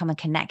listeners come and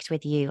connect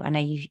with you? I know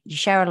you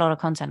share a lot of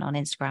content on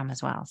Instagram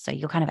as well. So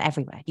you're kind of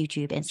everywhere,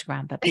 YouTube,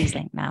 Instagram, but please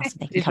link now so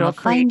they can come and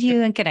find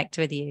you and connect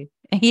with you.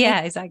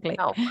 Yeah, exactly.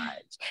 So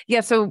much.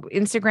 Yeah. So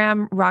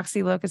Instagram,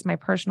 Roxy Look is my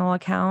personal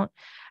account.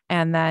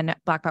 And then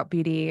Black Belt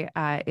Beauty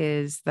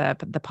is the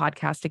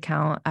podcast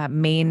account.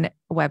 Main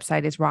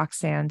website is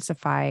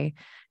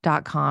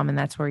roxannesaffaie.com. And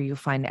that's where you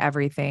find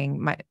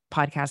everything. My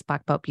podcast,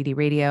 Black Belt Beauty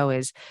Radio,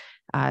 is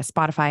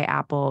Spotify,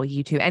 Apple,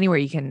 YouTube, anywhere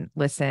you can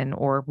listen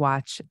or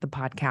watch the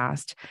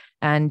podcast.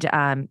 And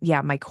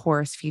my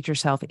course, Future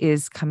Self,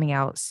 is coming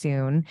out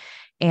soon.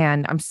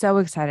 And I'm so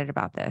excited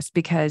about this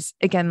because,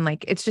 again,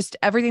 like, it's just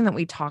everything that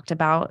we talked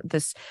about,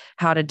 this,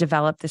 how to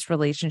develop this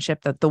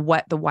relationship, the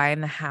what, the why,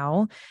 and the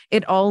how,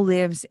 it all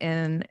lives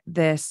in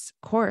this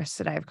course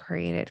that I've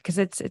created, because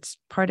it's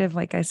part of,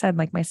 like I said,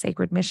 like, my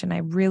sacred mission. I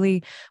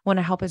really want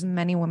to help as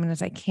many women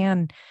as I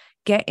can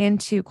get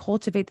into,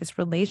 cultivate this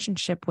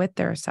relationship with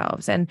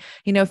themselves. And,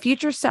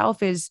 Future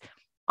Self is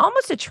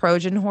almost a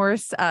Trojan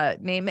horse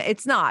name.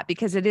 It's not,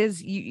 because it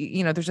is,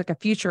 there's like a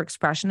future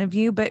expression of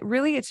you, but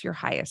really it's your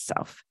highest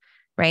self,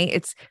 right?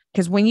 It's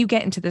because when you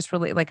get into this,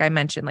 really, like I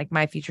mentioned, like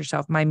my future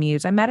self, my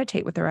muse, I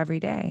meditate with her every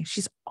day.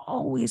 She's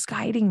always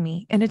guiding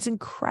me, and it's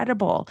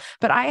incredible.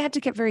 But I had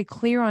to get very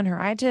clear on her.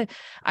 I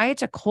had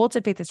to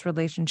cultivate this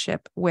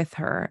relationship with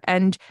her.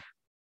 And,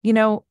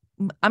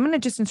 I'm going to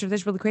just insert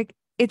this really quick.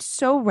 It's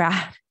so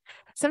rad.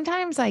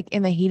 Sometimes, like,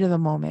 in the heat of the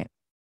moment,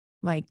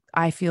 like,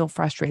 I feel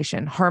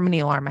frustration, harmony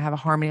alarm. I have a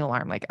harmony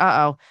alarm. Like,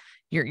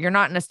 you're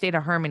not in a state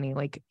of harmony.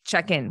 Like,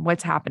 check in.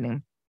 What's happening?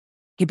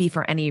 It could be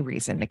for any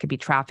reason. It could be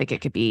traffic.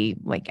 It could be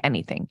like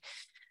anything.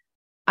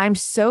 I'm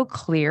so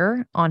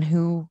clear on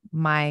who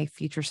my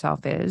future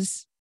self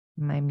is,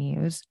 my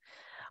muse.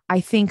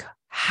 I think,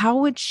 how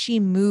would she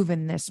move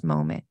in this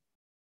moment?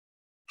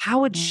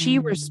 How would she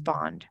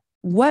respond?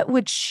 What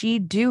would she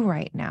do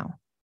right now?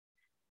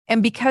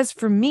 And because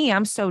for me,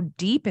 I'm so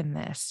deep in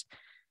this,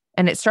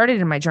 and it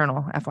started in my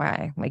journal,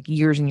 FYI, like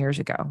years and years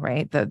ago,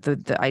 right?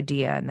 The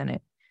idea, and then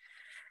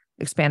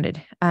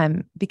expanded.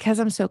 Because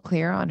I'm so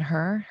clear on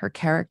her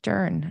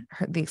character and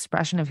the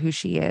expression of who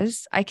she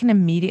is, I can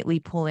immediately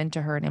pull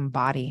into her and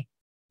embody.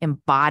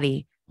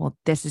 Well,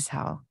 this is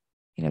how,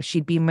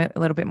 she'd be a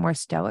little bit more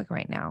stoic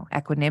right now.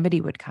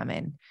 Equanimity would come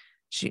in.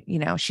 She'd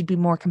be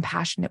more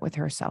compassionate with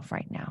herself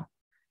right now.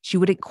 She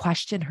wouldn't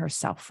question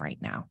herself right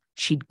now.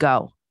 She'd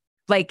go.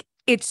 Like,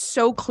 it's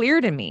so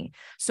clear to me.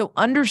 So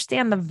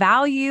understand the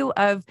value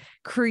of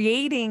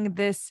creating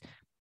this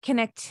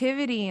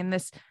connectivity and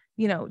this,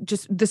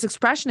 just this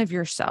expression of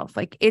yourself.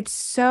 Like,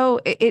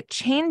 it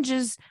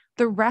changes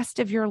the rest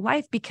of your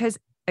life because,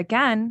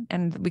 again,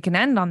 and we can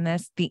end on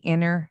this, the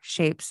inner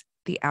shapes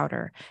the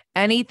outer.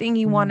 Anything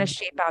you want to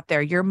shape out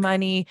there, your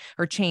money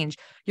or change,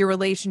 your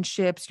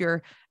relationships,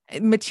 your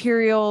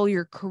material,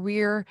 your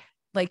career,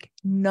 like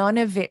none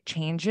of it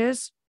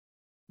changes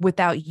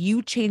without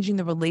you changing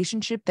the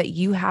relationship that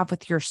you have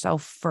with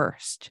yourself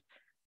first.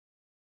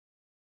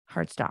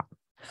 Hard stop.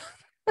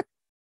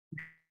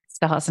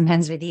 Starts and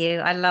ends with you.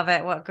 I love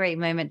it. What a great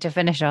moment to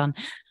finish on.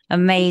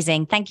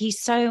 Amazing. Thank you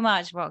so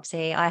much,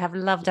 Roxy. I have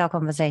loved our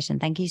conversation.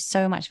 Thank you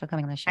so much for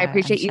coming on the show. I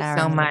appreciate you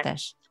so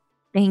much.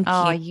 Thank you.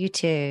 Oh, you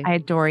too. I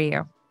adore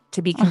you.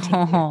 To be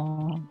continued.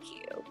 Thank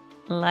you.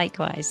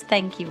 Likewise.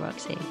 Thank you,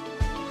 Roxy.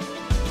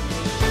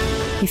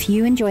 If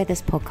you enjoy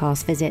this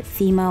podcast, visit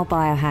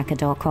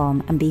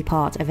femalebiohacker.com and be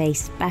part of a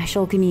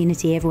special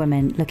community of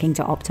women looking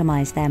to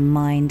optimize their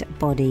mind,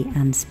 body,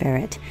 and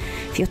spirit.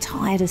 If you're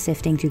tired of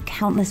sifting through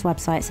countless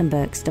websites and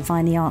books to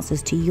find the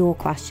answers to your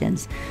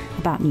questions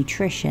about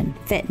nutrition,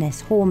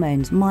 fitness,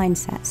 hormones,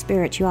 mindset,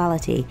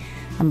 spirituality,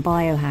 and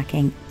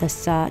biohacking, the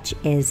search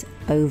is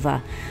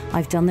over.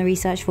 I've done the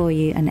research for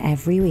you, and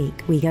every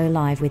week we go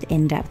live with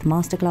in-depth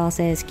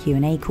masterclasses,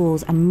 Q&A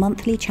calls, and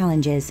monthly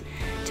challenges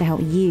to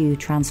help you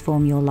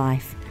transform your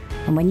life.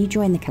 And when you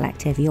join the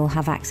collective, you'll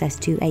have access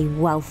to a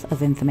wealth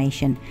of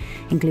information,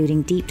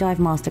 including deep dive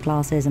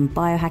masterclasses and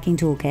biohacking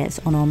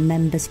toolkits on our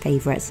members'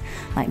 favorites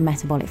like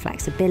metabolic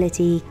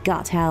flexibility,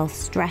 gut health,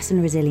 stress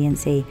and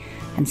resiliency,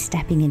 and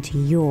stepping into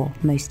your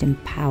most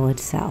empowered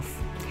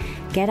self.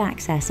 Get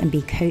access and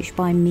be coached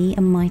by me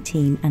and my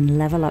team and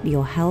level up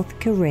your health,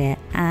 career,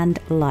 and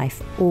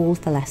life, all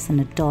for less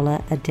than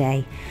 $1 a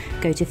day.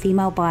 Go to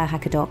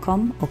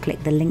femalebiohacker.com or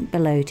click the link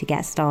below to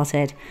get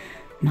started,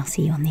 and I'll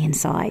see you on the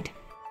inside.